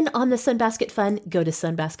family in on the Sunbasket fun, go to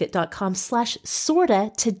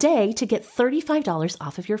sunbasket.com/sorta today to get $35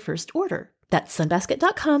 off of your first order. That's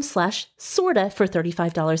sunbasket.com/sorta for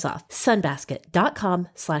 $35 off.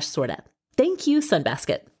 Sunbasket.com/sorta. Thank you,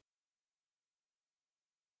 Sunbasket.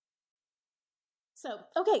 So,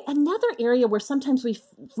 okay, another area where sometimes we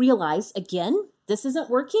realize, again, this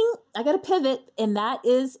isn't working, I got to pivot, and that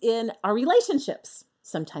is in our relationships.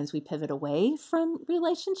 Sometimes we pivot away from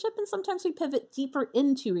relationship, and sometimes we pivot deeper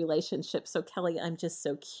into relationships. So, Kelly, I'm just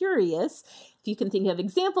so curious if you can think of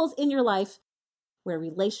examples in your life where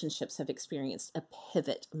relationships have experienced a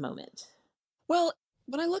pivot moment. Well,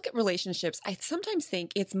 when I look at relationships, I sometimes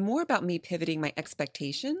think it's more about me pivoting my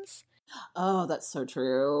expectations Oh, that's so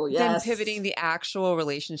true. than Yes. pivoting the actual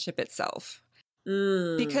relationship itself.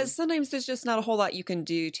 Because sometimes there's just not a whole lot you can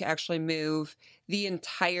do to actually move the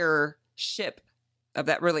entire ship of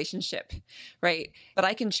that relationship, right? But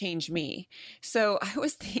I can change me. So I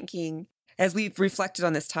was thinking, as we've reflected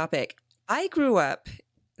on this topic, I grew up,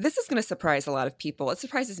 this is going to surprise a lot of people. It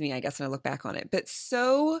surprises me, I guess, when I look back on it. But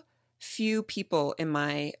so few people in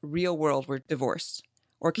my real world were divorced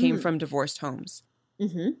or came from divorced homes.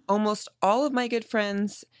 Mm-hmm. Almost all of my good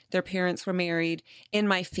friends, their parents were married. In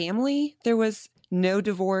my family, there was no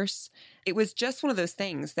divorce. It was just one of those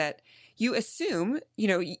things that you assume,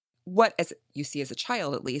 what as you see as a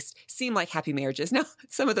child at least seem like happy marriages. Now,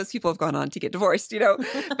 some of those people have gone on to get divorced,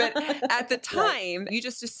 but at the time, you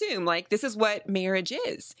just assume like this is what marriage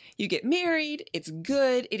is. You get married, it's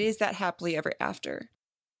good, it is that happily ever after.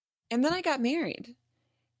 And then I got married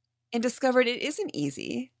and discovered it isn't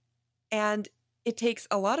easy. And it takes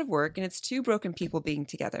a lot of work, and it's two broken people being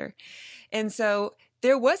together. And so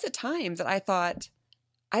there was a time that I thought,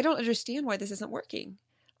 I don't understand why this isn't working.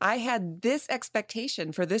 I had this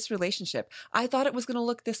expectation for this relationship. I thought it was going to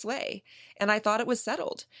look this way, and I thought it was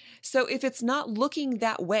settled. So if it's not looking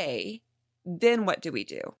that way, then what do we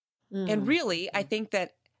do? And really, I think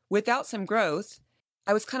that without some growth,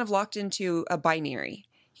 I was kind of locked into a binary,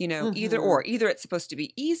 either or. Either it's supposed to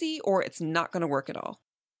be easy or it's not going to work at all.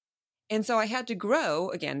 And so I had to grow.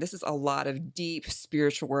 Again, this is a lot of deep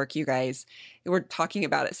spiritual work, you guys. We're talking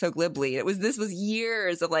about it so glibly. This was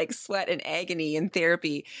years of like sweat and agony and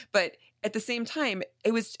therapy. But at the same time,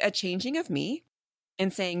 it was a changing of me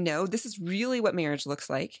and saying, no, this is really what marriage looks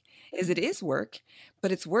like, is it is work,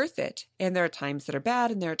 but it's worth it. And there are times that are bad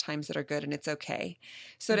and there are times that are good, and it's okay.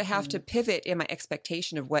 So to have to pivot in my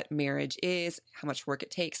expectation of what marriage is, how much work it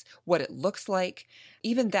takes, what it looks like,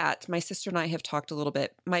 even that, my sister and I have talked a little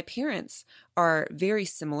bit. My parents are very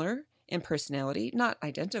similar in personality, not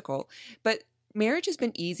identical, but marriage has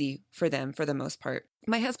been easy for them for the most part.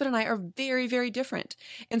 My husband and I are very, very different.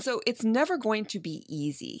 And so it's never going to be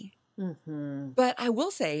easy. But I will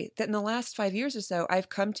say that in the last 5 years or so, I've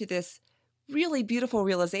come to this really beautiful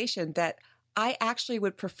realization that I actually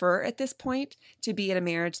would prefer at this point to be in a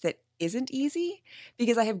marriage that isn't easy,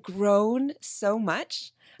 because I have grown so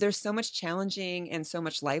much. There's so much challenging and so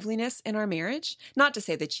much liveliness in our marriage. Not to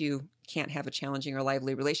say that you can't have a challenging or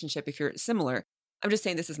lively relationship if you're similar. I'm just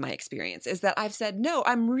saying this is my experience, is that I've said, no,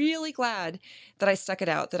 I'm really glad that I stuck it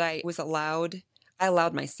out, that I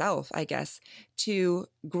allowed myself, I guess, to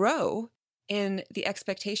grow in the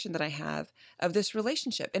expectation that I have of this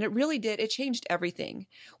relationship. And it really did. It changed everything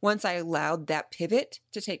once I allowed that pivot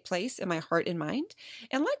to take place in my heart and mind.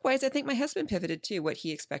 And likewise, I think my husband pivoted too, what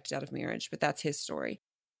he expected out of marriage, but that's his story.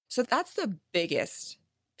 So that's the biggest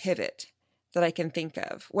pivot that I can think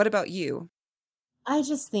of. What about you? I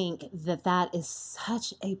just think that that is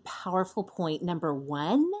such a powerful point. Number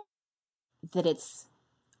one, that it's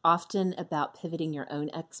often about pivoting your own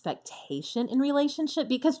expectation in relationship,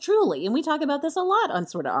 because truly, and we talk about this a lot on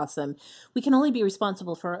Sorta Awesome, we can only be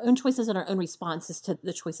responsible for our own choices and our own responses to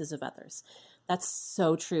the choices of others. That's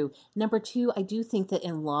so true. Number two, I do think that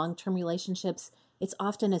in long-term relationships, it's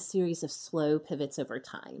often a series of slow pivots over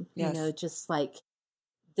time. Yes. Just like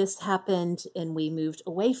this happened and we moved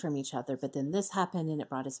away from each other, but then this happened and it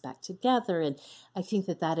brought us back together. And I think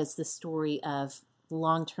that that is the story of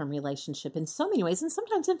long-term relationship in so many ways. And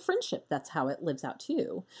sometimes in friendship, that's how it lives out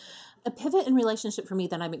too. A pivot in relationship for me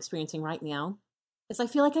that I'm experiencing right now is I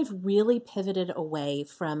feel like I've really pivoted away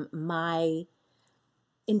from my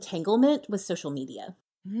entanglement with social media.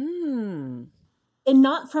 And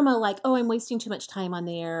not from a like, oh, I'm wasting too much time on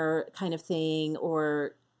there kind of thing,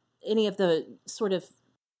 or any of the sort of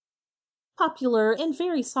popular and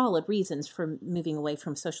very solid reasons for moving away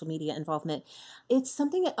from social media involvement. It's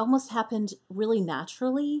something that almost happened really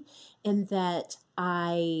naturally, in that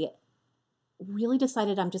I really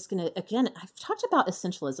decided I'm just going to, again, I've talked about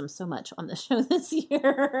essentialism so much on the show this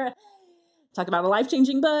year. Talk about a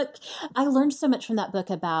life-changing book. I learned so much from that book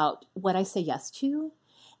about what I say yes to,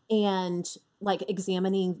 and like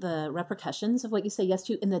examining the repercussions of what you say yes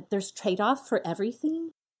to, and that there's trade-off for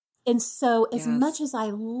everything. And so as Yes. much as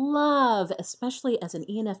I love, especially as an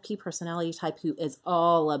ENFP personality type who is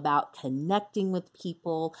all about connecting with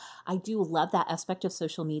people, I do love that aspect of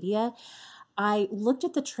social media. I looked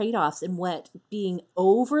at the trade-offs and what being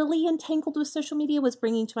overly entangled with social media was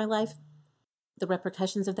bringing to my life, the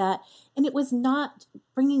repercussions of that. And it was not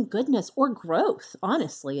bringing goodness or growth,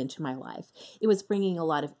 honestly, into my life. It was bringing a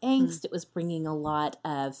lot of angst. It was bringing a lot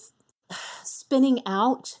of spinning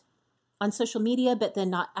out on social media, but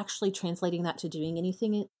then not actually translating that to doing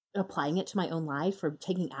anything, applying it to my own life or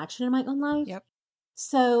taking action in my own life. Yep.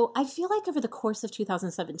 So I feel like over the course of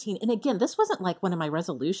 2017, and again, this wasn't like one of my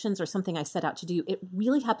resolutions or something I set out to do. It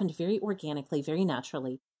really happened very organically, very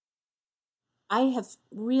naturally. I have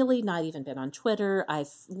really not even been on Twitter.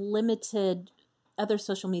 I've limited other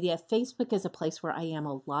social media. Facebook is a place where I am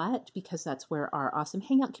a lot because that's where our awesome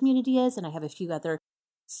Hangout community is. And I have a few other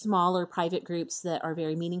smaller private groups that are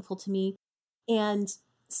very meaningful to me. And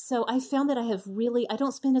so I found that I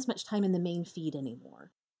don't spend as much time in the main feed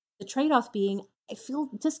anymore. The trade-off being I feel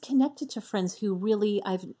disconnected to friends who really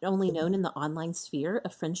I've only known in the online sphere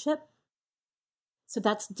of friendship. So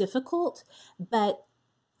that's difficult, but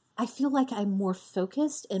I feel like I'm more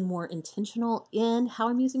focused and more intentional in how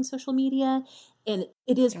I'm using social media. And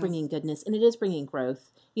it is bringing goodness and it is bringing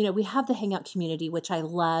growth. You know, we have the Hangout community, which I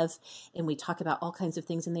love, and we talk about all kinds of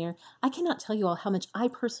things in there. I cannot tell you all how much I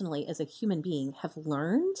personally, as a human being, have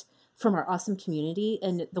learned from our awesome community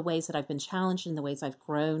and the ways that I've been challenged and the ways I've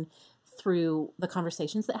grown through the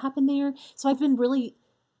conversations that happen there. So I've been really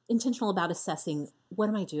intentional about assessing what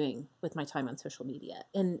am I doing with my time on social media.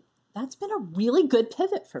 And that's been a really good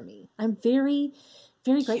pivot for me. I'm very,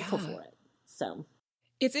 very grateful for it. So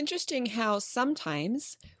it's interesting how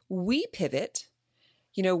sometimes we pivot,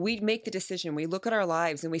 you know, we make the decision, we look at our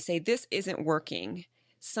lives and we say, this isn't working.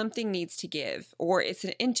 Something needs to give, or it's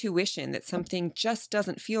an intuition that something just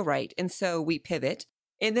doesn't feel right. And so we pivot.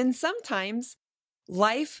 And then sometimes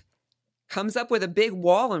life comes up with a big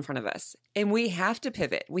wall in front of us and we have to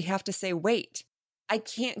pivot. We have to say, wait, I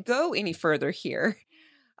can't go any further here.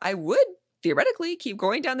 I would theoretically keep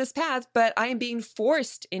going down this path, but I am being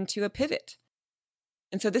forced into a pivot.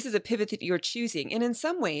 And so this is a pivot that you're choosing. And in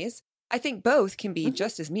some ways, I think both can be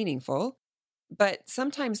just as meaningful, but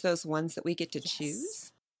sometimes those ones that we get to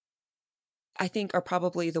choose, I think are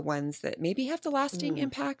probably the ones that maybe have the lasting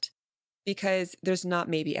impact because there's not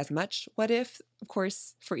maybe as much what if. Of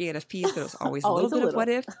course, for ENFPs, there's always a little bit of what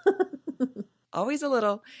if. Always a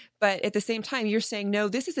little. But at the same time, you're saying, no,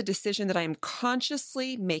 this is a decision that I'm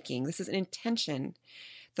consciously making. This is an intention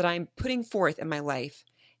that I'm putting forth in my life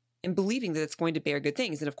and believing that it's going to bear good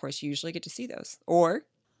things. And of course, you usually get to see those. Or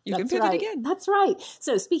you can pivot again. That's right.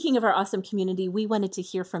 So speaking of our awesome community, we wanted to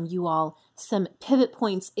hear from you all some pivot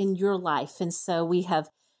points in your life. And so we have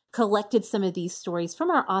collected some of these stories from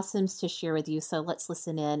our awesomes to share with you. So let's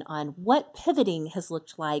listen in on what pivoting has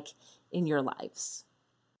looked like in your lives.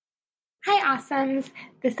 Hi, Awesomes.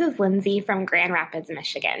 This is Lindsay from Grand Rapids,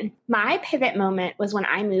 Michigan. My pivot moment was when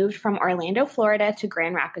I moved from Orlando, Florida to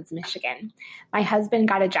Grand Rapids, Michigan. My husband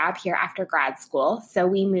got a job here after grad school, so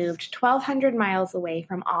we moved 1,200 miles away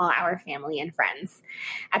from all our family and friends.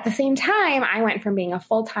 At the same time, I went from being a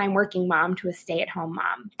full-time working mom to a stay-at-home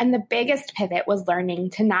mom. And the biggest pivot was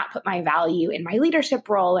learning to not put my value in my leadership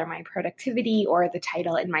role or my productivity or the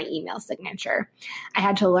title in my email signature. I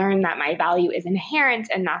had to learn that my value is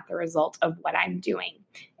inherent and not the result of what I'm doing.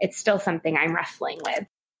 It's still something I'm wrestling with.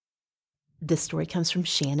 This story comes from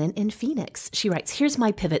Shannon in Phoenix. She writes, here's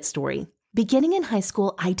my pivot story. Beginning in high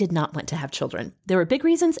school, I did not want to have children. There were big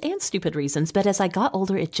reasons and stupid reasons, but as I got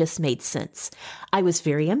older, it just made sense. I was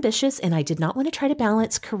very ambitious and I did not want to try to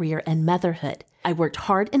balance career and motherhood. I worked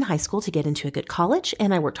hard in high school to get into a good college,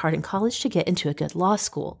 and I worked hard in college to get into a good law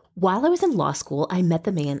school. While I was in law school, I met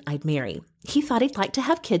the man I'd marry. He thought he'd like to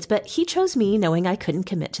have kids, but he chose me knowing I couldn't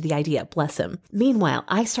commit to the idea, bless him. Meanwhile,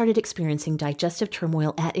 I started experiencing digestive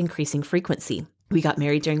turmoil at increasing frequency. We got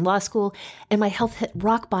married during law school, and my health hit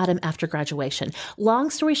rock bottom after graduation. Long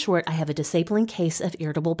story short, I have a disabling case of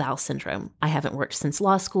irritable bowel syndrome. I haven't worked since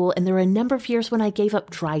law school, and there were a number of years when I gave up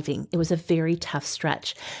driving. It was a very tough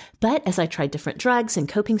stretch. But as I tried different drugs and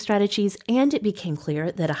coping strategies, and it became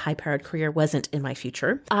clear that a high-powered career wasn't in my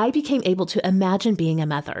future, I became able to imagine being a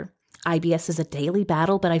mother. IBS is a daily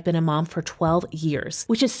battle, but I've been a mom for 12 years,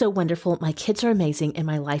 which is so wonderful. My kids are amazing, and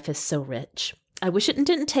my life is so rich. I wish it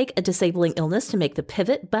didn't take a disabling illness to make the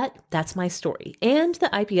pivot, but that's my story. And the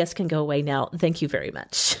IBS can go away now. Thank you very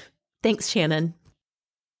much. Thanks, Shannon.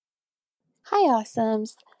 Hi,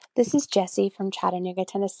 Awesomes. This is Jessie from Chattanooga,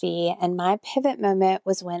 Tennessee, and my pivot moment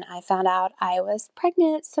was when I found out I was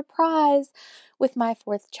pregnant, surprise, with my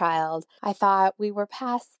fourth child. I thought we were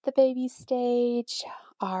past the baby stage.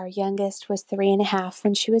 Our youngest was 3.5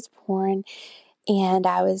 when she was born, and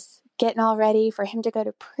I was getting all ready for him to go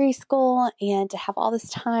to preschool and to have all this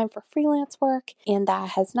time for freelance work, and that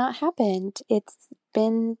has not happened. It's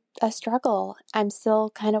been a struggle. I'm still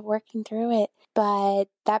kind of working through it. But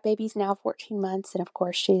that baby's now 14 months, and of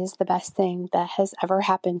course, she is the best thing that has ever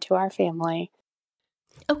happened to our family.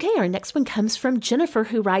 Okay, our next one comes from Jennifer,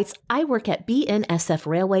 who writes, I work at BNSF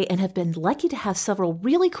Railway and have been lucky to have several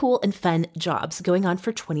really cool and fun jobs going on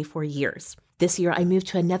for 24 years. This year, I moved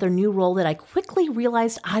to another new role that I quickly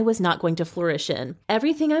realized I was not going to flourish in.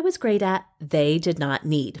 Everything I was great at, they did not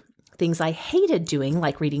need. Things I hated doing,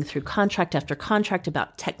 like reading through contract after contract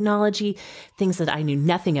about technology, things that I knew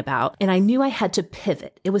nothing about, and I knew I had to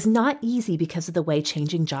pivot. It was not easy because of the way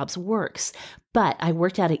changing jobs works, but I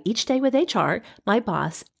worked at it each day with HR, my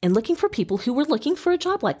boss, and looking for people who were looking for a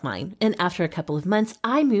job like mine. And after a couple of months,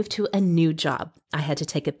 I moved to a new job. I had to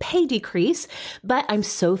take a pay decrease, but I'm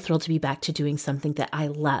so thrilled to be back to doing something that I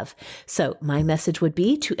love. So my message would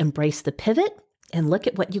be to embrace the pivot and look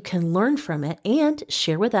at what you can learn from it and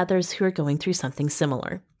share with others who are going through something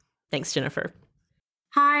similar. Thanks, Jennifer.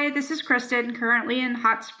 Hi, this is Kristen, currently in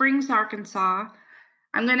Hot Springs, Arkansas.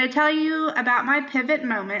 I'm going to tell you about my pivot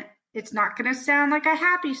moment. It's not going to sound like a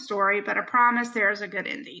happy story, but I promise there's a good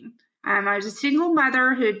ending. I was a single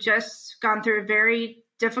mother who had just gone through a very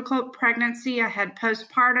difficult pregnancy. I had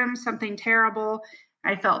postpartum, something terrible.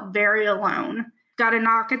 I felt very alone. Got a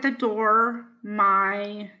knock at the door.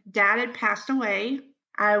 My dad had passed away.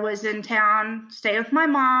 I was in town, stayed with my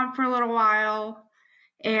mom for a little while,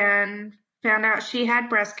 and found out she had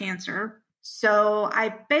breast cancer. So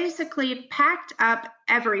I basically packed up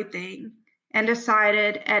everything and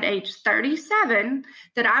decided at age 37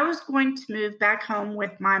 that I was going to move back home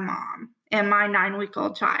with my mom and my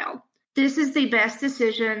 9-week-old child. This is the best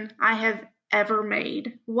decision I have ever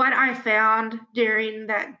made. What I found during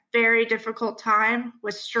that very difficult time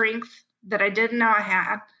was strength that I didn't know I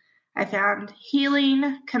had. I found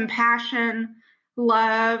healing, compassion,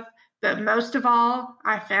 love, but most of all,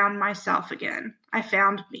 I found myself again. I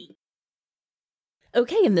found me.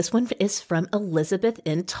 Okay, and this one is from Elizabeth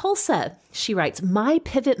in Tulsa. She writes, my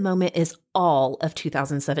pivot moment is all of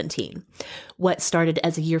 2017. What started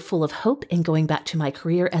as a year full of hope and going back to my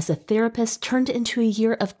career as a therapist turned into a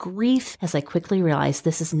year of grief as I quickly realized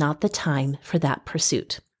this is not the time for that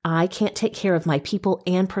pursuit. I can't take care of my people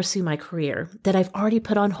and pursue my career that I've already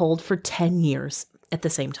put on hold for 10 years at the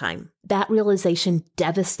same time. That realization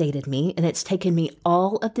devastated me, and it's taken me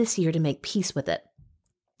all of this year to make peace with it.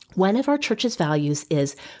 One of our church's values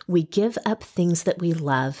is we give up things that we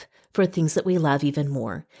love for things that we love even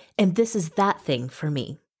more. And this is that thing for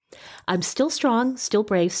me. I'm still strong, still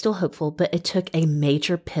brave, still hopeful, but it took a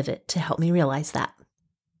major pivot to help me realize that.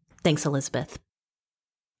 Thanks, Elizabeth.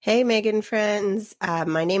 Hey, Megan friends.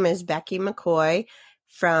 My name is Becky McCoy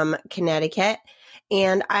from Connecticut,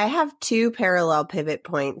 and I have 2 parallel pivot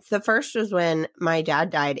points. The first was when my dad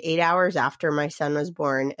died 8 hours after my son was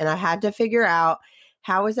born, and I had to figure out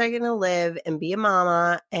how was I going to live and be a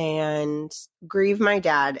mama and grieve my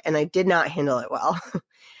dad, and I did not handle it well.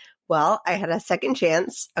 Well, I had a second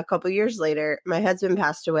chance. A couple years later, my husband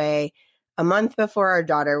passed away a month before our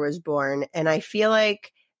daughter was born, and I feel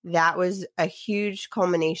like that was a huge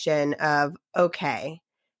culmination of, okay,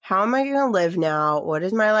 how am I going to live now? What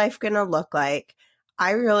is my life going to look like?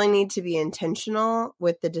 I really need to be intentional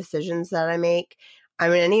with the decisions that I make.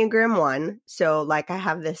 I'm an Enneagram 1, so I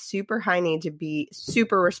have this super high need to be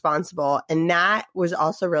super responsible. And that was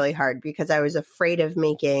also really hard because I was afraid of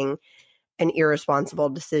making an irresponsible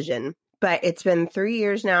decision. But it's been 3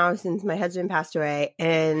 years now since my husband passed away,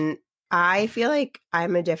 and I feel like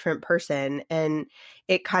I'm a different person. And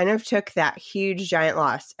it kind of took that huge giant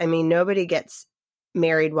loss. I mean, nobody gets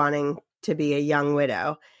married wanting to be a young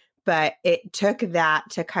widow, but it took that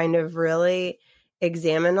to kind of really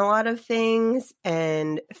examine a lot of things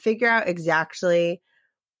and figure out exactly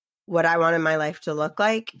what I wanted my life to look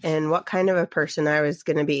like and what kind of a person I was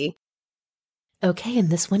going to be. Okay, and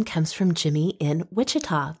this one comes from Jimmy in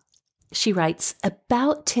Wichita. She writes,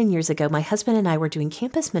 about 10 years ago, my husband and I were doing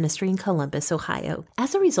campus ministry in Columbus, Ohio.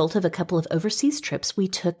 As a result of a couple of overseas trips we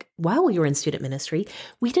took while we were in student ministry,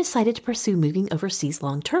 we decided to pursue moving overseas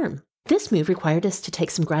long term. This move required us to take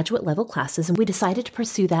some graduate level classes, and we decided to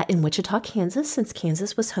pursue that in Wichita, Kansas, since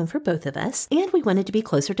Kansas was home for both of us, and we wanted to be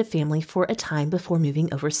closer to family for a time before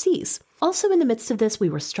moving overseas. Also in the midst of this, we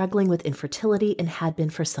were struggling with infertility and had been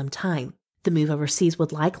for some time. The move overseas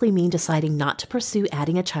would likely mean deciding not to pursue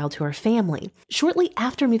adding a child to our family. Shortly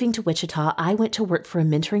after moving to Wichita, I went to work for a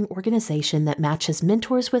mentoring organization that matches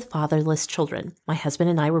mentors with fatherless children. My husband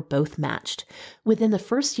and I were both matched. Within the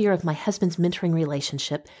first year of my husband's mentoring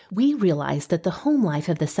relationship, we realized that the home life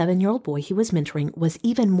of the 7-year-old boy he was mentoring was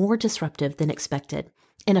even more disruptive than expected,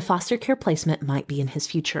 and a foster care placement might be in his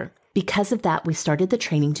future. Because of that, we started the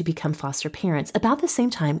training to become foster parents about the same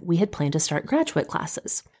time we had planned to start graduate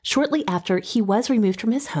classes. Shortly after, he was removed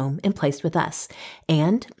from his home and placed with us.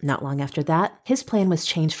 And not long after that, his plan was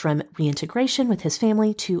changed from reintegration with his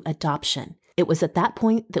family to adoption. It was at that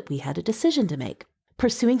point that we had a decision to make.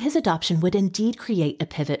 Pursuing his adoption would indeed create a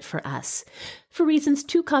pivot for us. For reasons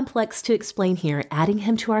too complex to explain here, adding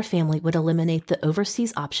him to our family would eliminate the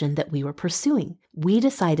overseas option that we were pursuing. We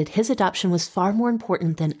decided his adoption was far more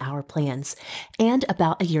important than our plans, and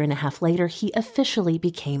about 1.5 years later, he officially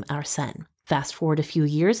became our son. Fast forward a few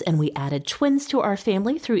years, and we added twins to our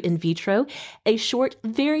family through in vitro. A short,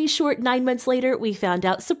 very short 9 months later, we found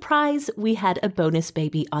out, surprise, we had a bonus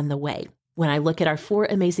baby on the way. When I look at our 4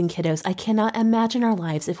 amazing kiddos, I cannot imagine our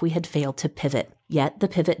lives if we had failed to pivot. Yet the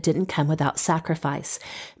pivot didn't come without sacrifice.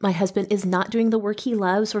 My husband is not doing the work he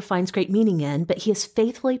loves or finds great meaning in, but he is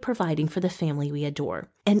faithfully providing for the family we adore.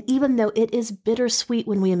 And even though it is bittersweet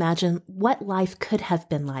when we imagine what life could have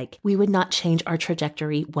been like, we would not change our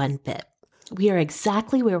trajectory one bit. We are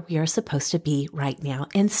exactly where we are supposed to be right now,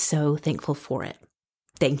 and so thankful for it.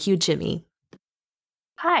 Thank you, Jimmy.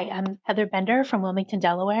 Hi, I'm Heather Bender from Wilmington,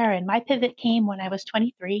 Delaware, and my pivot came when I was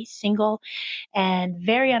 23, single, and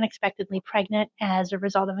very unexpectedly pregnant as a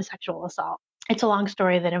result of a sexual assault. It's a long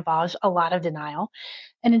story that involves a lot of denial,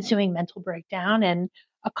 an ensuing mental breakdown, and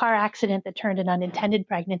a car accident that turned an unintended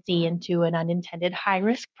pregnancy into an unintended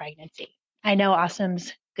high-risk pregnancy. I know,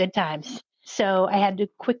 awesome's good times. So I had to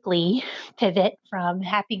quickly pivot from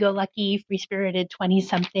happy-go-lucky, free-spirited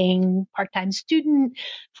 20-something part-time student,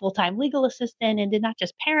 full-time legal assistant, into not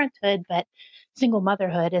just parenthood, but single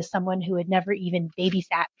motherhood as someone who had never even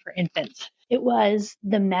babysat for infants. It was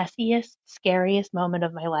the messiest, scariest moment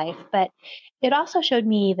of my life, but it also showed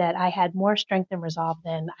me that I had more strength and resolve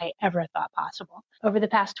than I ever thought possible. Over the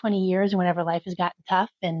past 20 years, whenever life has gotten tough,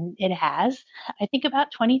 and it has, I think about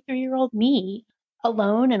 23-year-old me,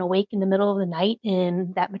 alone and awake in the middle of the night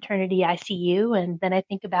in that maternity ICU. And then I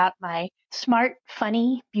think about my smart,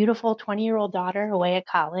 funny, beautiful 20-year-old daughter away at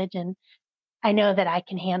college. And I know that I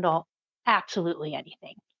can handle absolutely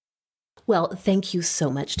anything. Well, thank you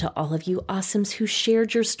so much to all of you awesomes who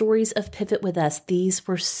shared your stories of pivot with us. These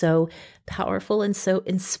were so powerful and so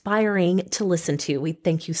inspiring to listen to. We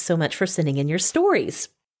thank you so much for sending in your stories.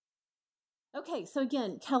 Okay, so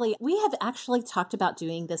again, Kelly, we have actually talked about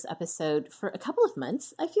doing this episode for a couple of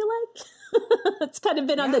months, I feel like. It's kind of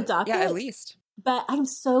been on the docket. Yeah, at least. But I'm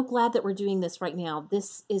so glad that we're doing this right now.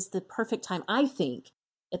 This is the perfect time, I think,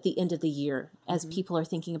 at the end of the year, as people are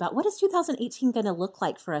thinking about what is 2018 going to look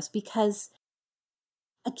like for us? Because,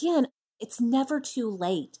 again, it's never too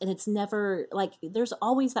late. And it's never, like, there's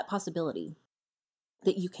always that possibility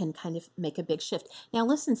that you can kind of make a big shift. Now,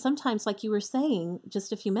 listen, sometimes, like you were saying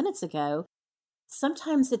just a few minutes ago,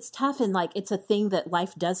 sometimes it's tough and like it's a thing that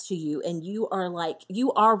life does to you, and you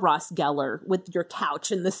are Ross Geller with your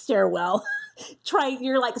couch in the stairwell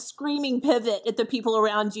you're like screaming pivot at the people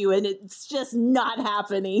around you, and it's just not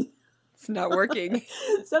happening. It's not working.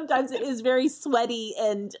 Sometimes it is very sweaty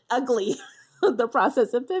and ugly, the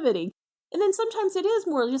process of pivoting. And then sometimes it is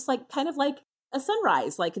more just like kind of like a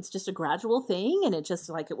sunrise, like it's just a gradual thing, and it just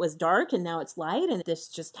like it was dark and now it's light, and this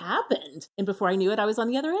just happened. And before I knew it, I was on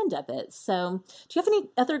the other end of it. So do you have any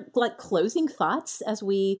other like closing thoughts as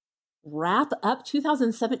we wrap up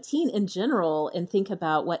 2017 in general and think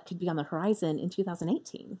about what could be on the horizon in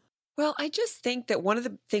 2018? Well, I just think that one of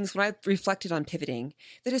the things when I reflected on pivoting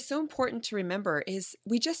that is so important to remember is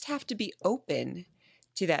we just have to be open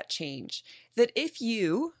to that change. That if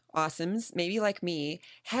you, awesomes, maybe like me,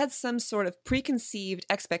 had some sort of preconceived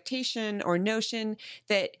expectation or notion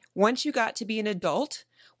that once you got to be an adult,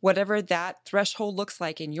 whatever that threshold looks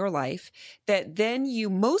like in your life, that then you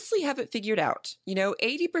mostly have it figured out.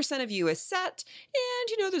 80% of you is set,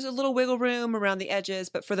 and, there's a little wiggle room around the edges,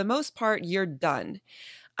 but for the most part, you're done.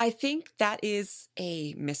 I think that is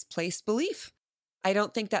a misplaced belief. I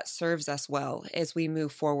don't think that serves us well as we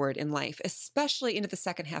move forward in life, especially into the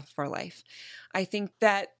second half of our life. I think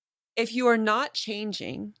that if you are not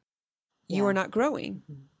changing, you are not growing.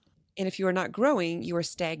 Mm-hmm. And if you are not growing, you are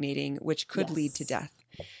stagnating, which could lead to death.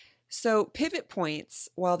 So pivot points,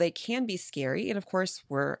 while they can be scary, and of course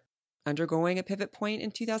we're undergoing a pivot point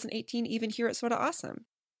in 2018, even here at Sorta Awesome,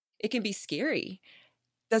 it can be scary.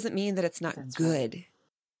 Doesn't mean that it's not good. Right.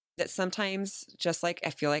 that sometimes, just like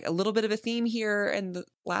I feel like a little bit of a theme here in the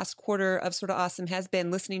last quarter of Sorta Awesome has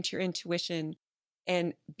been listening to your intuition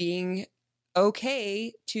and being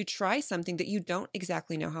okay to try something that you don't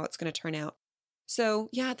exactly know how it's going to turn out. So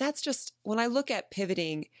yeah, that's just when I look at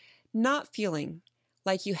pivoting, not feeling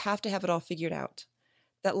like you have to have it all figured out,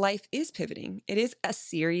 that life is pivoting. It is a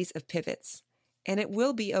series of pivots, and it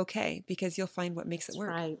will be okay because you'll find what makes it work.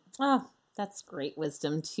 Right. Oh, that's great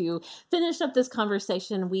wisdom. To finish up this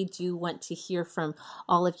conversation, we do want to hear from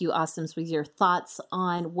all of you awesomes with your thoughts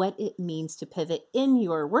on what it means to pivot in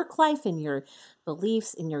your work life, in your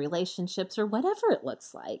beliefs, in your relationships, or whatever it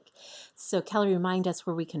looks like. So Kelly, remind us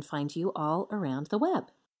where we can find you all around the web.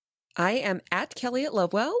 I am at Kelly at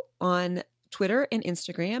Lovewell on Twitter and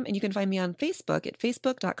Instagram, and you can find me on Facebook at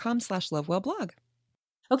facebook.com/lovewellblog.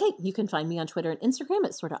 Okay, you can find me on Twitter and Instagram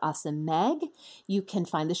at Sorta Awesome Meg. You can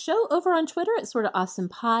find the show over on Twitter at Sorta Awesome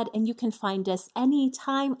Pod, and you can find us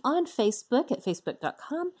anytime on Facebook at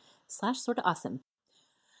facebook.com/Sorta Awesome.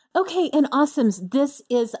 Okay, and awesomes, this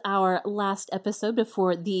is our last episode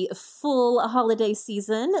before the full holiday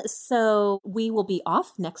season, so we will be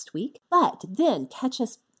off next week, but then catch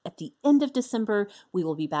us at the end of December. We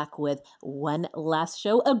will be back with one last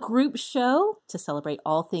show, a group show to celebrate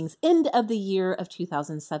all things end of the year of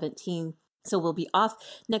 2017. So we'll be off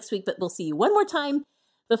next week, but we'll see you one more time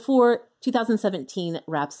before 2017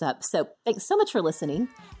 wraps up. So thanks so much for listening.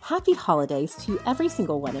 Happy holidays to every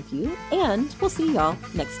single one of you, and we'll see y'all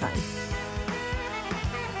next time.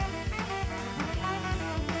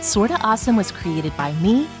 Sorta Awesome was created by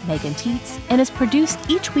me, Megan Tietz, and is produced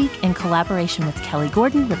each week in collaboration with Kelly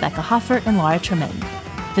Gordon, Rebecca Hoffer, and Laura Tremaine.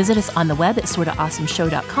 Visit us on the web at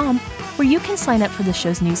sortaawesomeshow.com, where you can sign up for the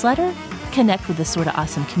show's newsletter, connect with the Sorta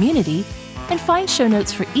Awesome community, and find show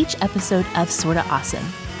notes for each episode of Sorta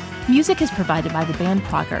Awesome. Music is provided by the band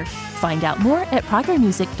Prager. Find out more at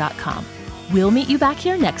pragermusic.com. We'll meet you back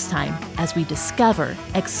here next time as we discover,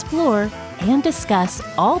 explore, and discuss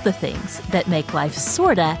all the things that make life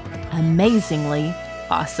sorta amazingly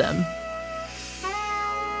awesome.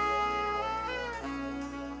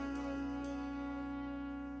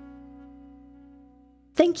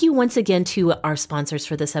 Thank you once again to our sponsors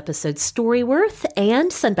for this episode, Storyworth and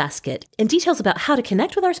Sunbasket. And details about how to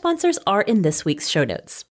connect with our sponsors are in this week's show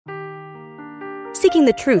notes. Seeking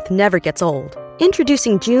the truth never gets old.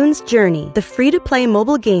 Introducing June's Journey, the free-to-play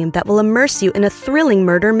mobile game that will immerse you in a thrilling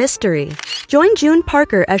murder mystery. Join June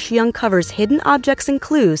Parker as she uncovers hidden objects and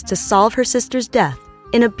clues to solve her sister's death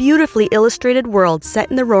in a beautifully illustrated world set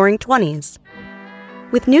in the Roaring '20s.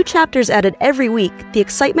 With new chapters added every week, the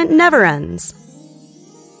excitement never ends.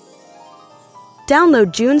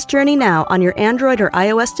 Download June's Journey now on your Android or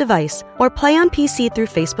iOS device, or play on PC through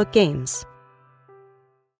Facebook Games.